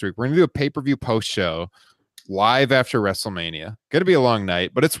agreed last week. We're gonna do a pay-per-view post show live after WrestleMania. Gonna be a long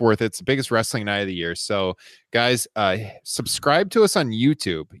night, but it's worth it. It's the biggest wrestling night of the year. So guys, subscribe to us on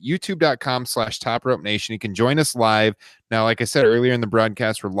YouTube, youtube.com/Top Rope Nation. You can join us live. Now, like I said earlier in the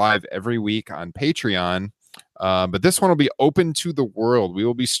broadcast, we're live every week on Patreon. But this one will be open to the world. We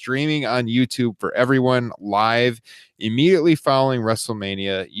will be streaming on YouTube for everyone live immediately following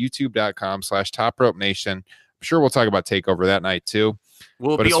WrestleMania, youtube.com/Top Rope Nation. I'm sure we'll talk about Takeover that night too.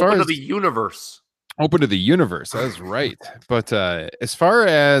 We'll be open to the universe. Open to the universe. That's right. But as far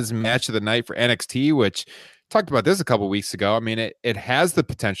as match of the night for NXT, which talked about this a couple weeks ago, I mean, it has the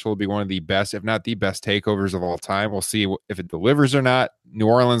potential to be one of the best, if not the best takeovers of all time. We'll see if it delivers or not. New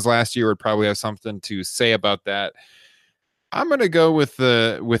Orleans last year would probably have something to say about that. I'm going to go with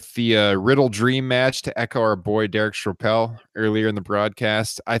the Riddle Dream match to echo our boy Derek Chappelle earlier in the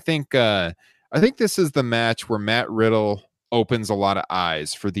broadcast. I think this is the match where Matt Riddle opens a lot of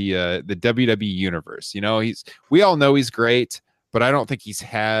eyes for the WWE universe. We all know he's great, but I don't think he's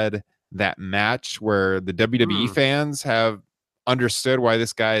had that match where the WWE fans have understood why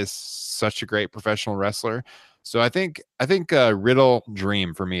this guy is such a great professional wrestler. So I think Riddle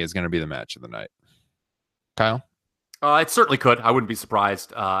Dream for me is going to be the match of the night. Kyle? It certainly could. I wouldn't be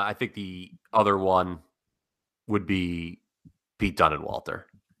surprised. I think the other one would be Pete Dunne and Walter.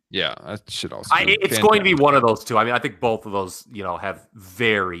 Yeah, that should also. It's going to be one of those two. I mean, I think both of those, have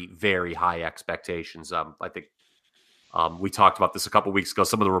very, very high expectations. I think we talked about this a couple of weeks ago.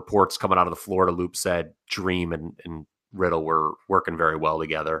 Some of the reports coming out of the Florida Loop said Dream and Riddle were working very well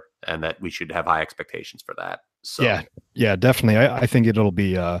together, and that we should have high expectations for that. So yeah, definitely. I think it'll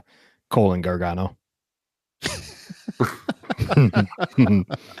be Cole and Gargano.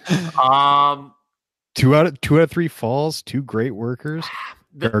 2 out of 3 falls, 2 great workers.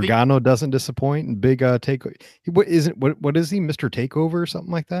 Gargano doesn't disappoint, and big take. What is he, Mr. Takeover or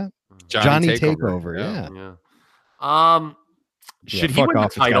something like that? Johnny Takeover. Yeah. Should he win the title?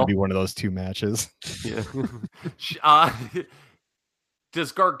 It's got to be one of those 2 matches. Yeah.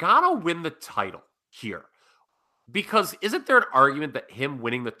 Does Gargano win the title here? Because isn't there an argument that him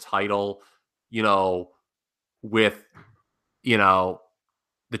winning the title, with Ciampa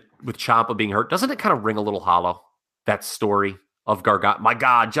being hurt, doesn't it kind of ring a little hollow? That story of Gargano, my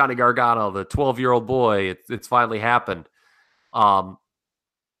God, Johnny Gargano, the 12-year-old boy, it's finally happened. And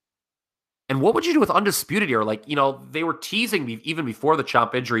what would you do with Undisputed here? They were teasing me even before the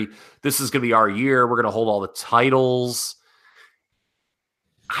Ciampa injury. This is going to be our year. We're going to hold all the titles.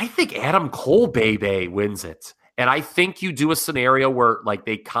 I think Adam Cole Bebe wins it. And I think you do a scenario where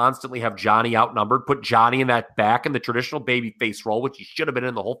they constantly have Johnny outnumbered, put Johnny in the traditional babyface role, which he should have been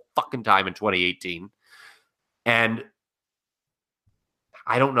in the whole fucking time in 2018. And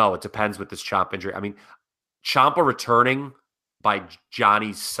I don't know. It depends with this Ciampa injury. I mean, Ciampa returning by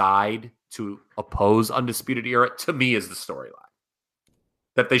Johnny's side to oppose Undisputed Era, to me, is the storyline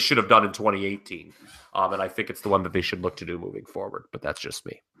that they should have done in 2018. And I think it's the one that they should look to do moving forward. But that's just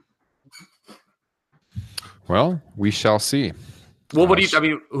me. Well, we shall see. Well,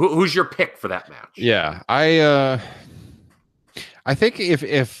 who's your pick for that match? Yeah, I think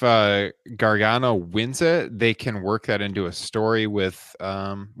if Gargano wins it, they can work that into a story with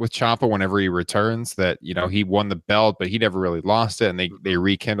Ciampa whenever he returns. That he won the belt, but he never really lost it, and they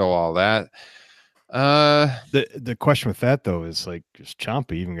rekindle all that. The question with that though is is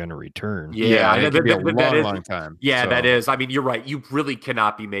Ciampa even going to return? Yeah, it could be a long time. Yeah, so. That is. I mean, you're right. You really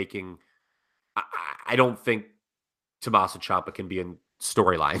cannot be making. I don't think Tommaso Ciampa can be in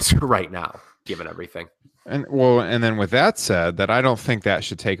storylines right now, given everything. And then with that said, that I don't think that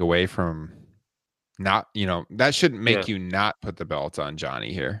should take away from not, that shouldn't make you not put the belt on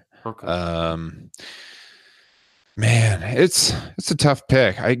Johnny here. Okay. Man, it's a tough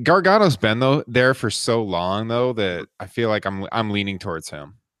pick. Gargano's been there for so long though that I feel like I'm leaning towards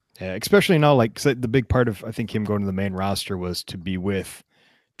him. Yeah, especially now, the big part of I think him going to the main roster was to be with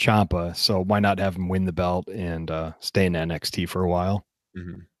Ciampa, so why not have him win the belt and stay in NXT for a while?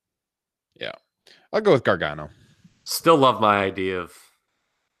 Mm-hmm. Yeah, I'll go with Gargano. Still love my idea of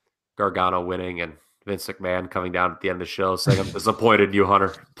Gargano winning and Vince McMahon coming down at the end of the show saying, "I'm disappointed in you,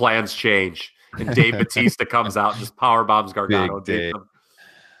 Hunter. Plans change." And Dave Bautista comes out and just power bombs Gargano. Dave.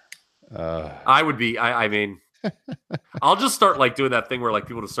 I would be. I mean, I'll just start doing that thing where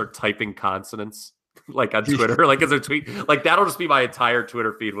people just start typing consonants. On Twitter, as their tweet, that'll just be my entire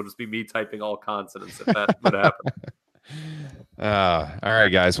Twitter feed. Will just be me typing all consonants if that would happen. All right,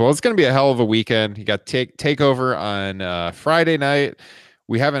 guys. Well, it's going to be a hell of a weekend. You got Takeover on Friday night.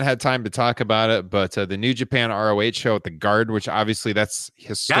 We haven't had time to talk about it, but the New Japan ROH show at the Garden, which obviously that's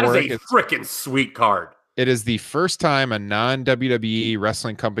historic. That is a freaking sweet card. It is the first time a non-WWE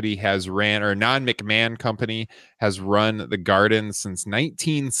wrestling company has ran, or non-McMahon company has run the Garden since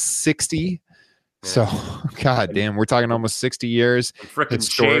 1960. So, God damn, we're talking almost 60 years. Freaking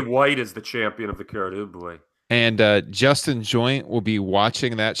Jay White is the champion of the Caribou boy. And Justin Joint will be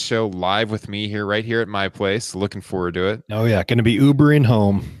watching that show live with me right here at my place. Looking forward to it. Oh, yeah. Going to be Ubering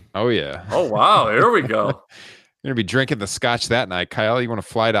home. Oh, yeah. Oh, wow. Here we go. Going to be drinking the scotch that night. Kyle, you want to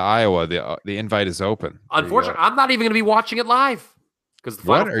fly to Iowa? The invite is open. Unfortunately, I'm not even going to be watching it live.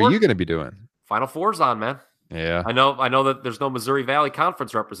 What are you going to be doing? Final Four's on, man. Yeah, I know that there's no Missouri Valley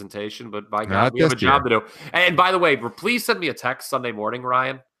Conference representation, but by God, we have a job to do. And by the way, please send me a text Sunday morning,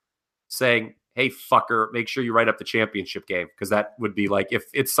 Ryan, saying, "Hey, fucker, make sure you write up the championship game," because that would be if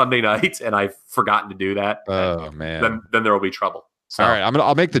it's Sunday night and I've forgotten to do that. Oh man, then there will be trouble. So, All right,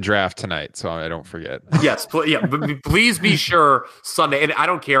 I'll make the draft tonight so I don't forget. yes, please be sure Sunday, and I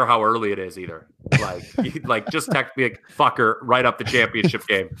don't care how early it is either. Like just text me a fucker right up the championship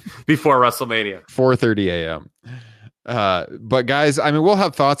game before WrestleMania, 4:30 a.m. But guys, I mean, we'll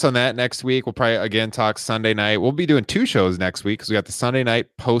have thoughts on that next week. We'll probably again talk Sunday night. We'll be doing 2 shows next week because we got the Sunday night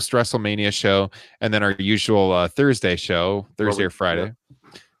post WrestleMania show, and then our usual Thursday show, Thursday or Friday. Yeah.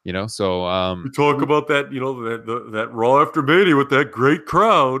 You know, so we talk about that. You know, that Raw after Mania with that great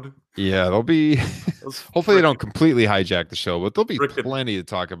crowd. Yeah, there'll be. Hopefully, they don't completely hijack the show, but there'll be plenty to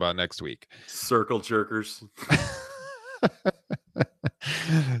talk about next week. Circle jerkers.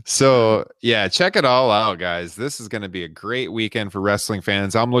 So yeah, check it all out, guys. This is going to be a great weekend for wrestling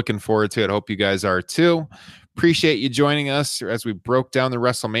fans. I'm looking forward to it. Hope you guys are too. Appreciate you joining us as we broke down the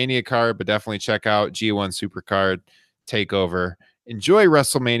WrestleMania card, but definitely check out G1 Supercard Takeover. Enjoy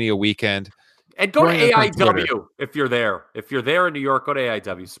WrestleMania weekend. And go to AIW if you're there. If you're there in New York, go to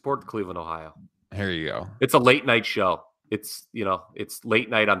AIW. Support Cleveland, Ohio. Here you go. It's a late night show. It's late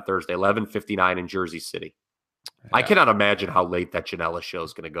night on Thursday, 11:59 in Jersey City. Yeah. I cannot imagine how late that Janela show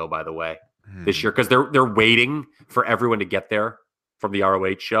is going to go, by the way, this year, because they're waiting for everyone to get there from the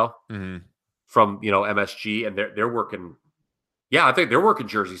ROH show, from MSG, and they're working. Yeah, I think they're working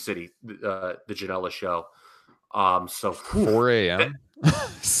Jersey City, the Janela show. So 4 a.m.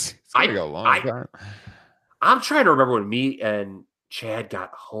 It's gonna go a long time. I'm trying to remember when me and Chad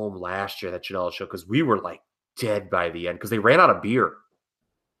got home last year, that Janela show, because we were like dead by the end because they ran out of beer.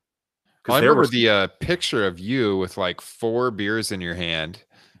 I remember the picture of you with like 4 beers in your hand.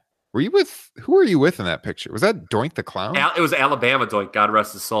 Who were you with in that picture? Was that Doink the Clown? It was Alabama Doink, God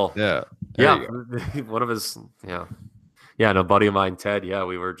rest his soul. Yeah. Yeah. One of his, yeah, no, buddy of mine, Ted. Yeah,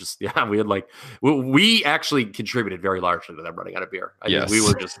 we were just, we had we actually contributed very largely to them running out of beer. I mean,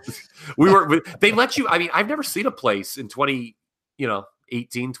 they let you, I mean, I've never seen a place in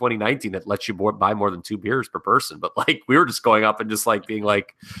 2018, 2019 that lets you buy more than 2 beers per person. But we were just going up and just being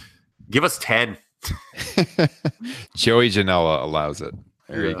like, give us 10. Joey Janela allows it.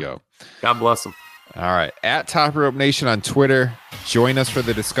 There you go. God bless him. All right. At Top Rope Nation on Twitter. Join us for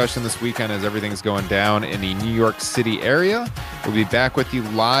the discussion this weekend as everything's going down in the New York City area. We'll be back with you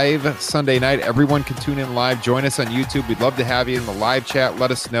live Sunday night. Everyone can tune in live. Join us on YouTube. We'd love to have you in the live chat.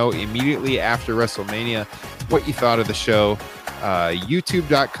 Let us know immediately after WrestleMania what you thought of the show.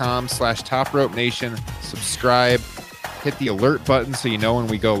 YouTube.com/Top Rope Nation. Subscribe. Hit the alert button so you know when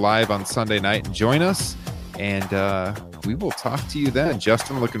we go live on Sunday night, and join us. And we will talk to you then.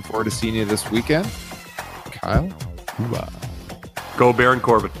 Justin, looking forward to seeing you this weekend. Kyle, go Baron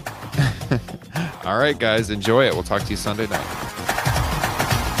Corbin. All right, guys, enjoy it. We'll talk to you Sunday night.